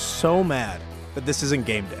me so mad that this isn't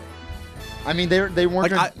Game Day. I mean, they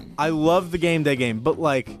weren't. Like, I love the Game Day game, but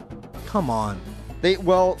like, come on.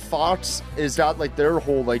 Fox is got like their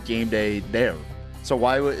whole like game day there. So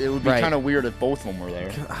why would it would be Right. kind of weird if both of them were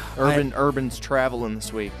there? Urban's traveling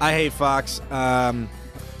this week. I hate Fox.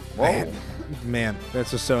 Whoa. Man,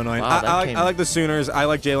 that's just so annoying. Wow, that I came- like the Sooners. I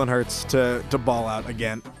like Jalen Hurts to ball out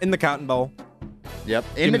again in the Cotton Bowl. Yep.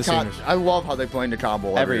 Give In me the the Sooners. I love how they play in the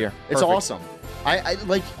combo Every year. It's Perfect. awesome. I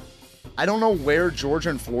like. I don't know where Georgia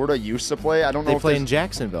and Florida used to play. I don't know They if play there's- in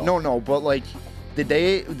Jacksonville. No, but like, did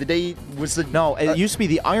they was the No, it used to be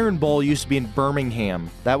the Iron Bowl used to be in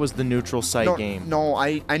Birmingham. That was the neutral site no, game. No,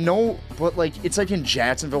 I know, but like it's like in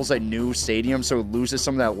Jacksonville's like new stadium, so it loses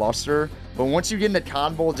some of that luster. But once you get into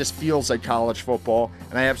Cotton Bowl, it just feels like college football,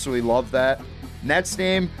 and I absolutely love that. Next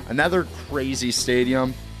game, another crazy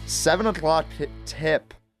stadium, 7:00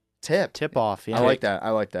 tip. Tip off, yeah. I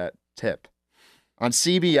like that tip on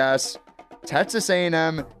CBS. Texas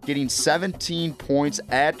A&M getting 17 points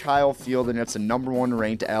at Kyle Field, and it's the number 1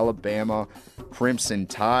 ranked Alabama Crimson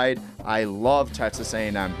Tide. I love Texas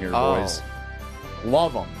A&M here, Oh. boys.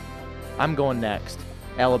 Love them. I'm going next.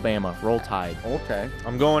 Alabama, roll Tide. Okay.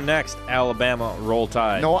 I'm going next. Alabama, roll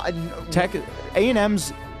Tide. No,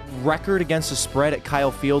 A&M's record against the spread at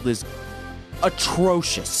Kyle Field is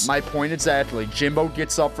atrocious. my point exactly. Jimbo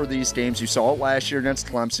gets up for these games. You saw it last year against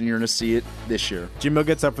Clemson. You're going to see it this year. Jimbo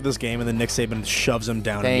gets up for this game, and then Nick Saban shoves him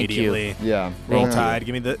down Thank you. immediately. Yeah. Roll Thank you.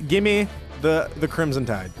 Tide. Give me the Crimson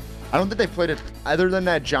Tide. I don't think they played it other than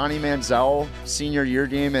that Johnny Manziel senior year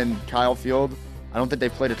game and Kyle Field. I don't think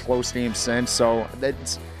they've played a close game since, so it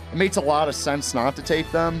makes a lot of sense not to take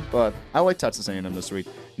them. But I like Texas A&M this week.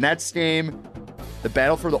 Next game, the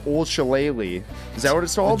battle for the Old Shillelagh. Is that what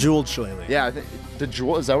it's called? Jeweled Shillelagh. Yeah, the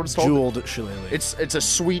jewel. Is that what it's called? Jeweled Shillelagh. It's a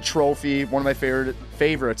sweet trophy. One of my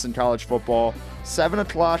favorites in college football.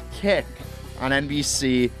 7:00 kick on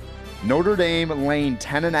NBC. Notre Dame laying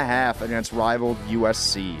 10.5 against rival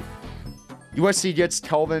USC. USC gets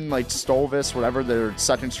Kelvin Stovis, whatever, their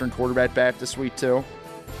second string quarterback back this week too.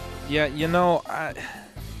 Yeah, you know, I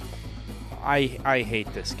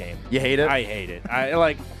hate this game. You hate it? I hate it. I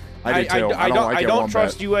like. I do too. I don't like it don't one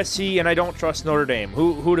trust bit. USC and I don't trust Notre Dame.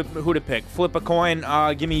 Who to pick? Flip a coin.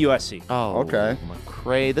 Give me USC. Oh, Okay.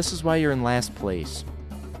 McCray, this is why you're in last place.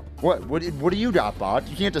 What do you got, Bot?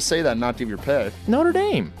 You can't just say that and not give your pick. Notre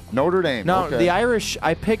Dame. Notre Dame. No, okay. the Irish,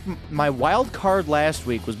 I picked my wild card last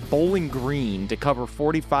week was Bowling Green to cover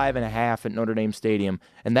 45.5 at Notre Dame Stadium,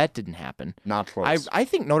 and that didn't happen. Not close. I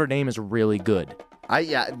think Notre Dame is really good.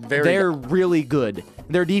 Very. They're really good.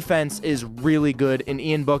 Their defense is really good, and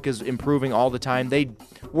Ian Book is improving all the time. They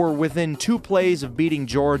were within 2 plays of beating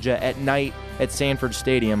Georgia at night at Sanford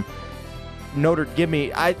Stadium.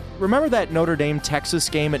 I remember that Notre Dame-Texas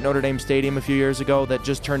game at Notre Dame Stadium a few years ago that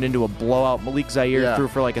just turned into a blowout. Malik Zaire threw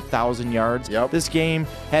for like 1,000 yards. Yep. This game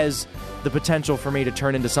has the potential for me to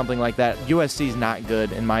turn into something like that. USC's not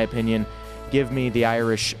good, in my opinion. Give me the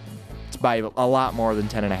Irish by a lot more than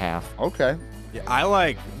 10.5. Okay. Yeah, I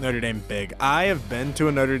like Notre Dame big. I have been to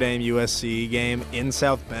a Notre Dame USC game in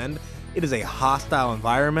South Bend. It is a hostile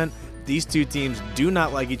environment. These two teams do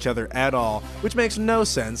not like each other at all, which makes no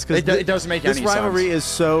sense because It doesn't make any sense. This rivalry is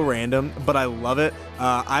so random, but I love it.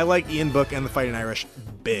 I like Ian Book and the Fighting Irish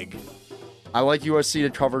big. I like USC to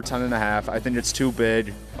cover 10.5. I think it's too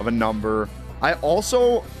big of a number.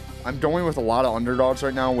 I'm going with a lot of underdogs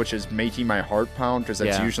right now, which is making my heart pound because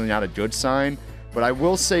that's usually not a good sign. But I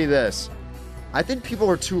will say this. I think people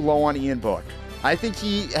are too low on Ian Book. I think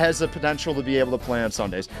he has the potential to be able to play on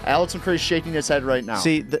Sundays. Alex McCrae's shaking his head right now.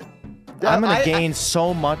 See, I'm going to gain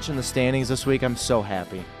so much in the standings this week. I'm so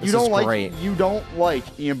happy. This is great. You don't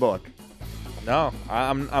like Ian Book. No,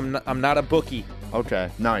 I'm not a bookie. Okay,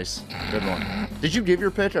 nice. Good one. Did you give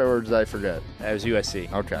your pick or did I forget? That was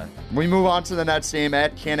USC. Okay. We move on to the next game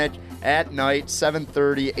at Kinnick at night,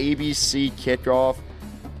 7:30 ABC kickoff.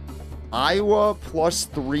 Iowa plus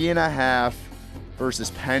 3.5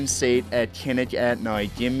 versus Penn State at Kinnick at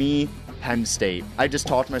night. Give me Penn State. I just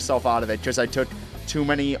talked myself out of it because I took too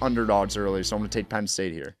many underdogs earlier, so I'm going to take Penn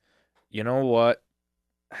State here. You know what?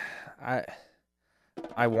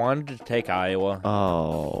 I wanted to take Iowa.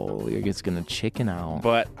 Oh, you're just going to chicken out.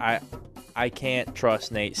 But I can't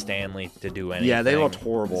trust Nate Stanley to do anything. Yeah, they looked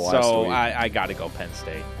horrible last So week. I got to go Penn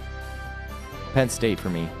State. Penn State for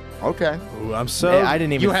me. Okay. Ooh, I'm so. I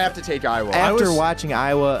didn't even. You have to take Iowa. After watching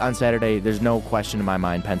Iowa on Saturday, there's no question in my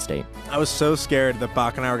mind, Penn State. I was so scared that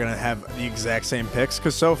Bach and I were going to have the exact same picks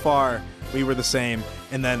because so far we were the same.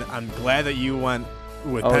 And then I'm glad that you went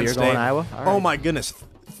with Penn you're State. going Iowa? All right. Oh, my goodness.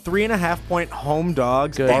 3.5-point home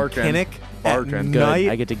dogs Good. at Barking. Kinnick at Barking. Good. night.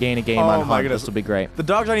 I get to gain a game Oh, on my Hunt. goodness. This will be great. The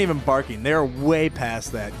dogs aren't even barking. They're way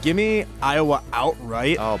past that. Give me Iowa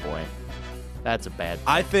outright. Oh, boy. That's a bad.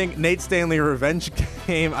 I think Nate Stanley revenge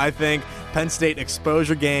game. I think Penn State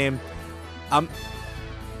exposure game.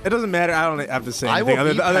 It doesn't matter. I don't have to say anything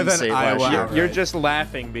Iowa beat other Penn than State Iowa. last year. outright. You're just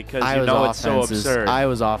laughing because Iowa's you know it's so offense absurd.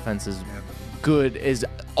 Iowa's offense is good, is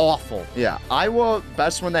awful. Yeah, Iowa,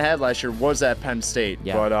 best one they had last year was at Penn State.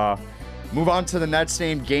 Yeah. But move on to the next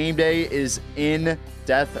game. Game day is in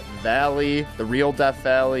Death Valley, the real Death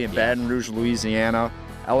Valley in Baton Rouge, Louisiana.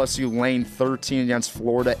 LSU lane 13 against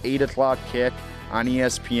Florida, 8 o'clock kick on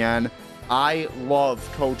ESPN. I love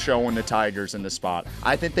Coach O and the Tigers in this spot.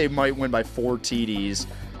 I think they might win by 4 TDs.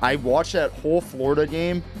 I watched that whole Florida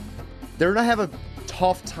game. They're going to have a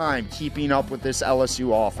tough time keeping up with this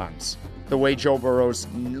LSU offense, the way Joe Burrow's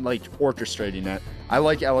orchestrating it. I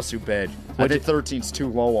like LSU big. I think 13's too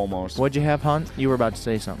low almost. What'd you have, Hunt? You were about to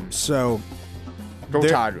say something. So, Go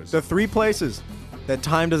Tigers. The 3 places that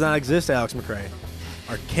time does not exist, Alex McCrae,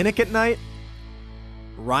 are Kinnick at night,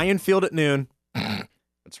 Ryan Field at noon,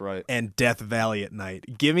 That's right. and Death Valley at night.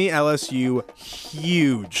 Give me LSU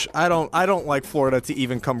huge. I don't like Florida to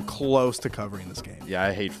even come close to covering this game. Yeah,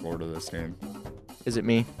 I hate Florida this game. Is it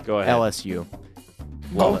me? Go ahead. LSU.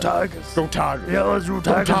 Go Tigers. Go Tigers. Yeah, LSU Go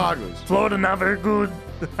Tigers. Tigers. Florida not very good,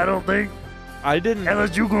 I don't think. I didn't.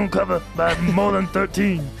 LSU gonna cover by more than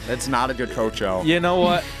 13. That's not a good Coach O. You know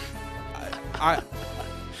what?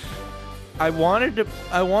 I wanted to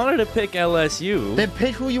pick LSU. Then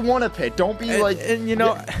pick who you want to pick. Don't be and you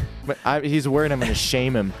know, But he's worried I'm going to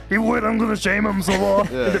shame him. You would, I'm gonna shame him so long.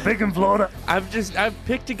 They're picking Florida. I've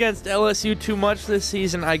picked against LSU too much this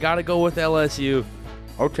season. I gotta go with LSU.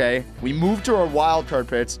 Okay, we moved to our wild card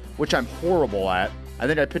picks, which I'm horrible at. I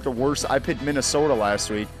think I picked the worst. I picked Minnesota last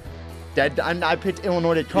week. I picked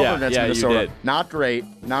Illinois to cover against you Minnesota. did. Not great.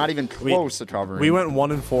 Not even close to covering. We went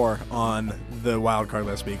 1-4 on the wild card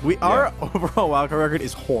last week. Our overall wild card record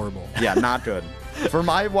is horrible. Yeah, not good. For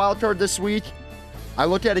my wild card this week, I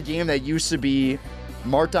looked at a game that used to be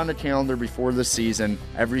marked on the calendar before the season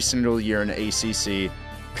every single year in the ACC.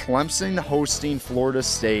 Clemson hosting Florida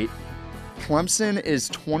State. Clemson is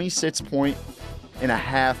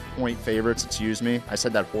 26.5 point favorites. Excuse me. I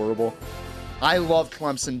said that horrible. I love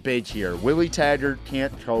Clemson big here. Willie Taggart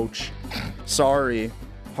can't coach. Sorry.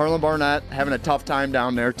 Harlan Barnett having a tough time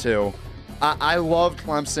down there too. I love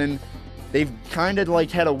Clemson. They've kind of like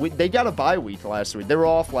had they got a bye week last week. They were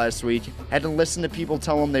off last week. Had to listen to people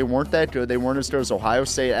tell them they weren't that good. They weren't as good as Ohio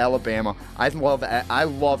State, Alabama. I love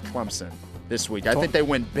Clemson this week. I think they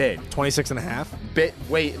win big.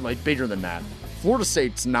 26.5? Bigger than that. Florida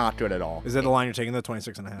State's not good at all. Is that the line you're taking, the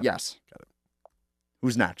 26.5? Yes. Got it.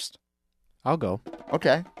 Who's next? I'll go.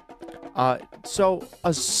 Okay. So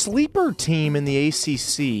a sleeper team in the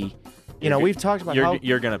ACC. We've talked about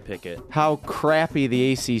you're gonna pick it. How crappy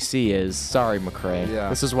the ACC is. Sorry, McCray. Yeah.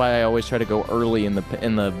 This is why I always try to go early in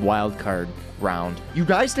the wild card round. You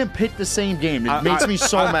guys didn't pick the same game. It makes me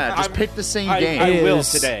so mad. Just pick the same game. I will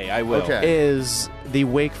today. I will. Okay. Is the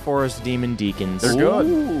Wake Forest Demon Deacons? They're good.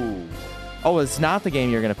 Ooh. Oh, it's not the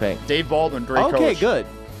game you're gonna pick. Dave Baldwin, great coach. Okay, good.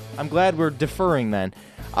 I'm glad we're deferring then.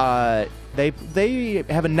 They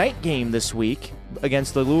have a night game this week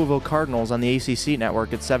against the Louisville Cardinals on the ACC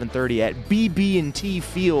network at 7:30 at BB&T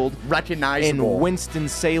Field Recognizable. in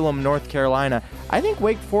Winston-Salem, North Carolina. I think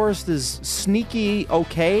Wake Forest is sneaky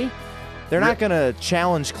okay. They're not going to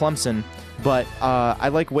challenge Clemson, but I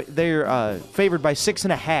like they're favored by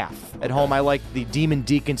 6.5 at home. I like the Demon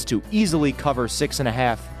Deacons to easily cover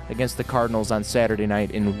 6.5 against the Cardinals on Saturday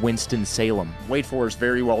night in Winston-Salem. Wake Forest,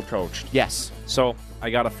 very well coached. Yes. So I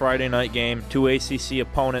got a Friday night game, 2 ACC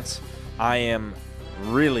opponents. I am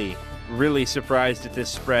really, really surprised at this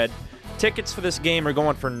spread. Tickets for this game are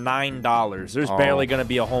going for $9. There's barely going to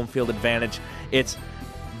be a home field advantage. It's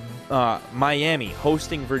Miami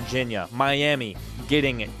hosting Virginia. Miami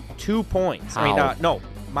getting 2 points. How? No.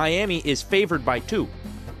 Miami is favored by 2.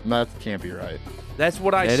 That can't be right. That's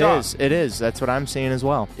what I saw. It is. That's what I'm seeing as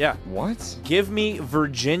well. Yeah. What? Give me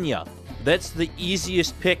Virginia. That's the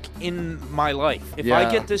easiest pick in my life. If Yeah.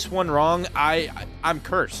 I get this one wrong, I'm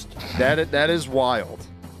cursed. That is wild.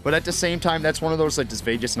 But at the same time, that's one of those, like, does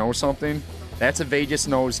Vegas know something? That's a Vegas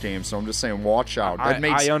knows game, so I'm just saying, watch out. That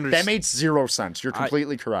makes 0 sense. You're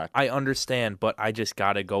completely correct. I understand, but I just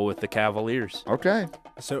got to go with the Cavaliers. Okay.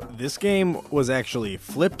 So this game was actually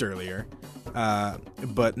flipped earlier,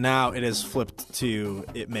 but now it is flipped to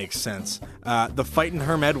it makes sense. The Fightin'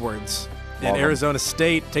 Herm Edwards and Arizona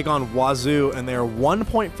State take on Wazoo, and they are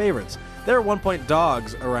 1-point favorites. They're 1-point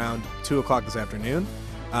dogs around 2 o'clock this afternoon.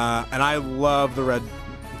 And I love the Red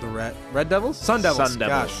Devils? Sun Devils. Sun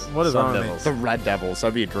Devils. Gosh, what is Sun on me? Devils. The Red Devils.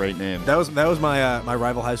 That'd be a great name. That was my my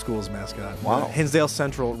rival high school's mascot. Wow. The Hinsdale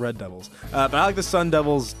Central Red Devils. But I like the Sun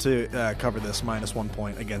Devils to cover this -1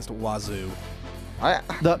 point against Wazoo. I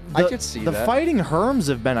could see the that. Fighting Herms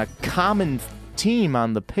have been a common team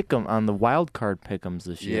on the the wild card pick'ems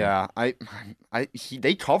this year. Yeah,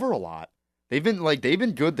 they cover a lot. They've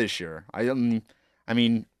been good this year. I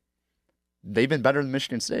mean, they've been better than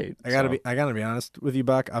Michigan State. I gotta be honest with you,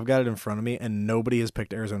 Buck. I've got it in front of me, and nobody has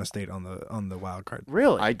picked Arizona State on the wild card.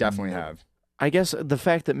 Really? I definitely have. I guess the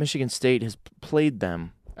fact that Michigan State has played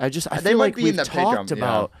them, I They feel might like be in the pick'em,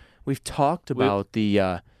 yeah. we've talked about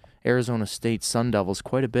the Arizona State Sun Devils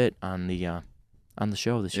quite a bit on the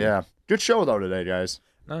show this year. Yeah, good show though today, guys.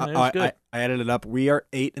 No, it was good. I added it up. We are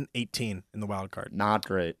 8-18 in the wild card. Not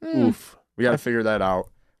great. Oof. We got to figure that out.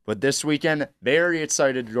 But this weekend, very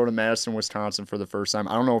excited to go to Madison, Wisconsin for the first time.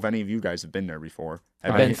 I don't know if any of you guys have been there before.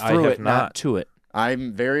 I've been I through have it, not not. to it.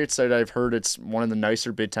 I'm very excited. I've heard it's one of the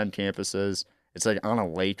nicer Big Ten campuses. It's like on a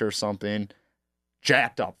lake or something.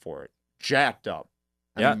 Jacked up for it. Jacked up.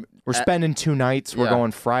 Yeah. We're spending 2 nights. We're yeah.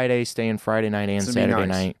 going Friday, staying Friday night and It's gonna be Saturday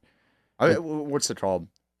nice. night. What's it called?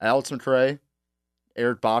 Alex McRae,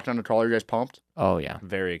 Eric Bach on the call. Are you guys pumped? Oh, yeah.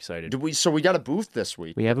 Very excited. So we got a booth this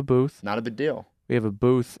week. We have a booth. Not a big deal. We have a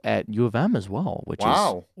booth at U of M as well, which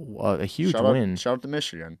Wow. is a huge Shout win. Shout out to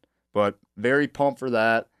Michigan. But very pumped for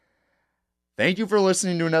that. Thank you for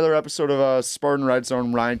listening to another episode of Spartan Red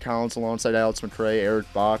Zone. Ryan Collins alongside Alex McRae,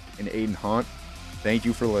 Eric Bach, and Aiden Hunt. Thank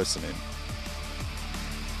you for listening.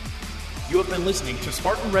 You have been listening to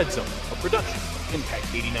Spartan Red Zone, a production of Impact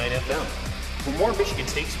 89 FM. For more Michigan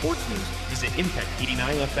State sports news, visit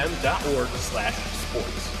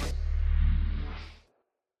impact89fm.org/sports.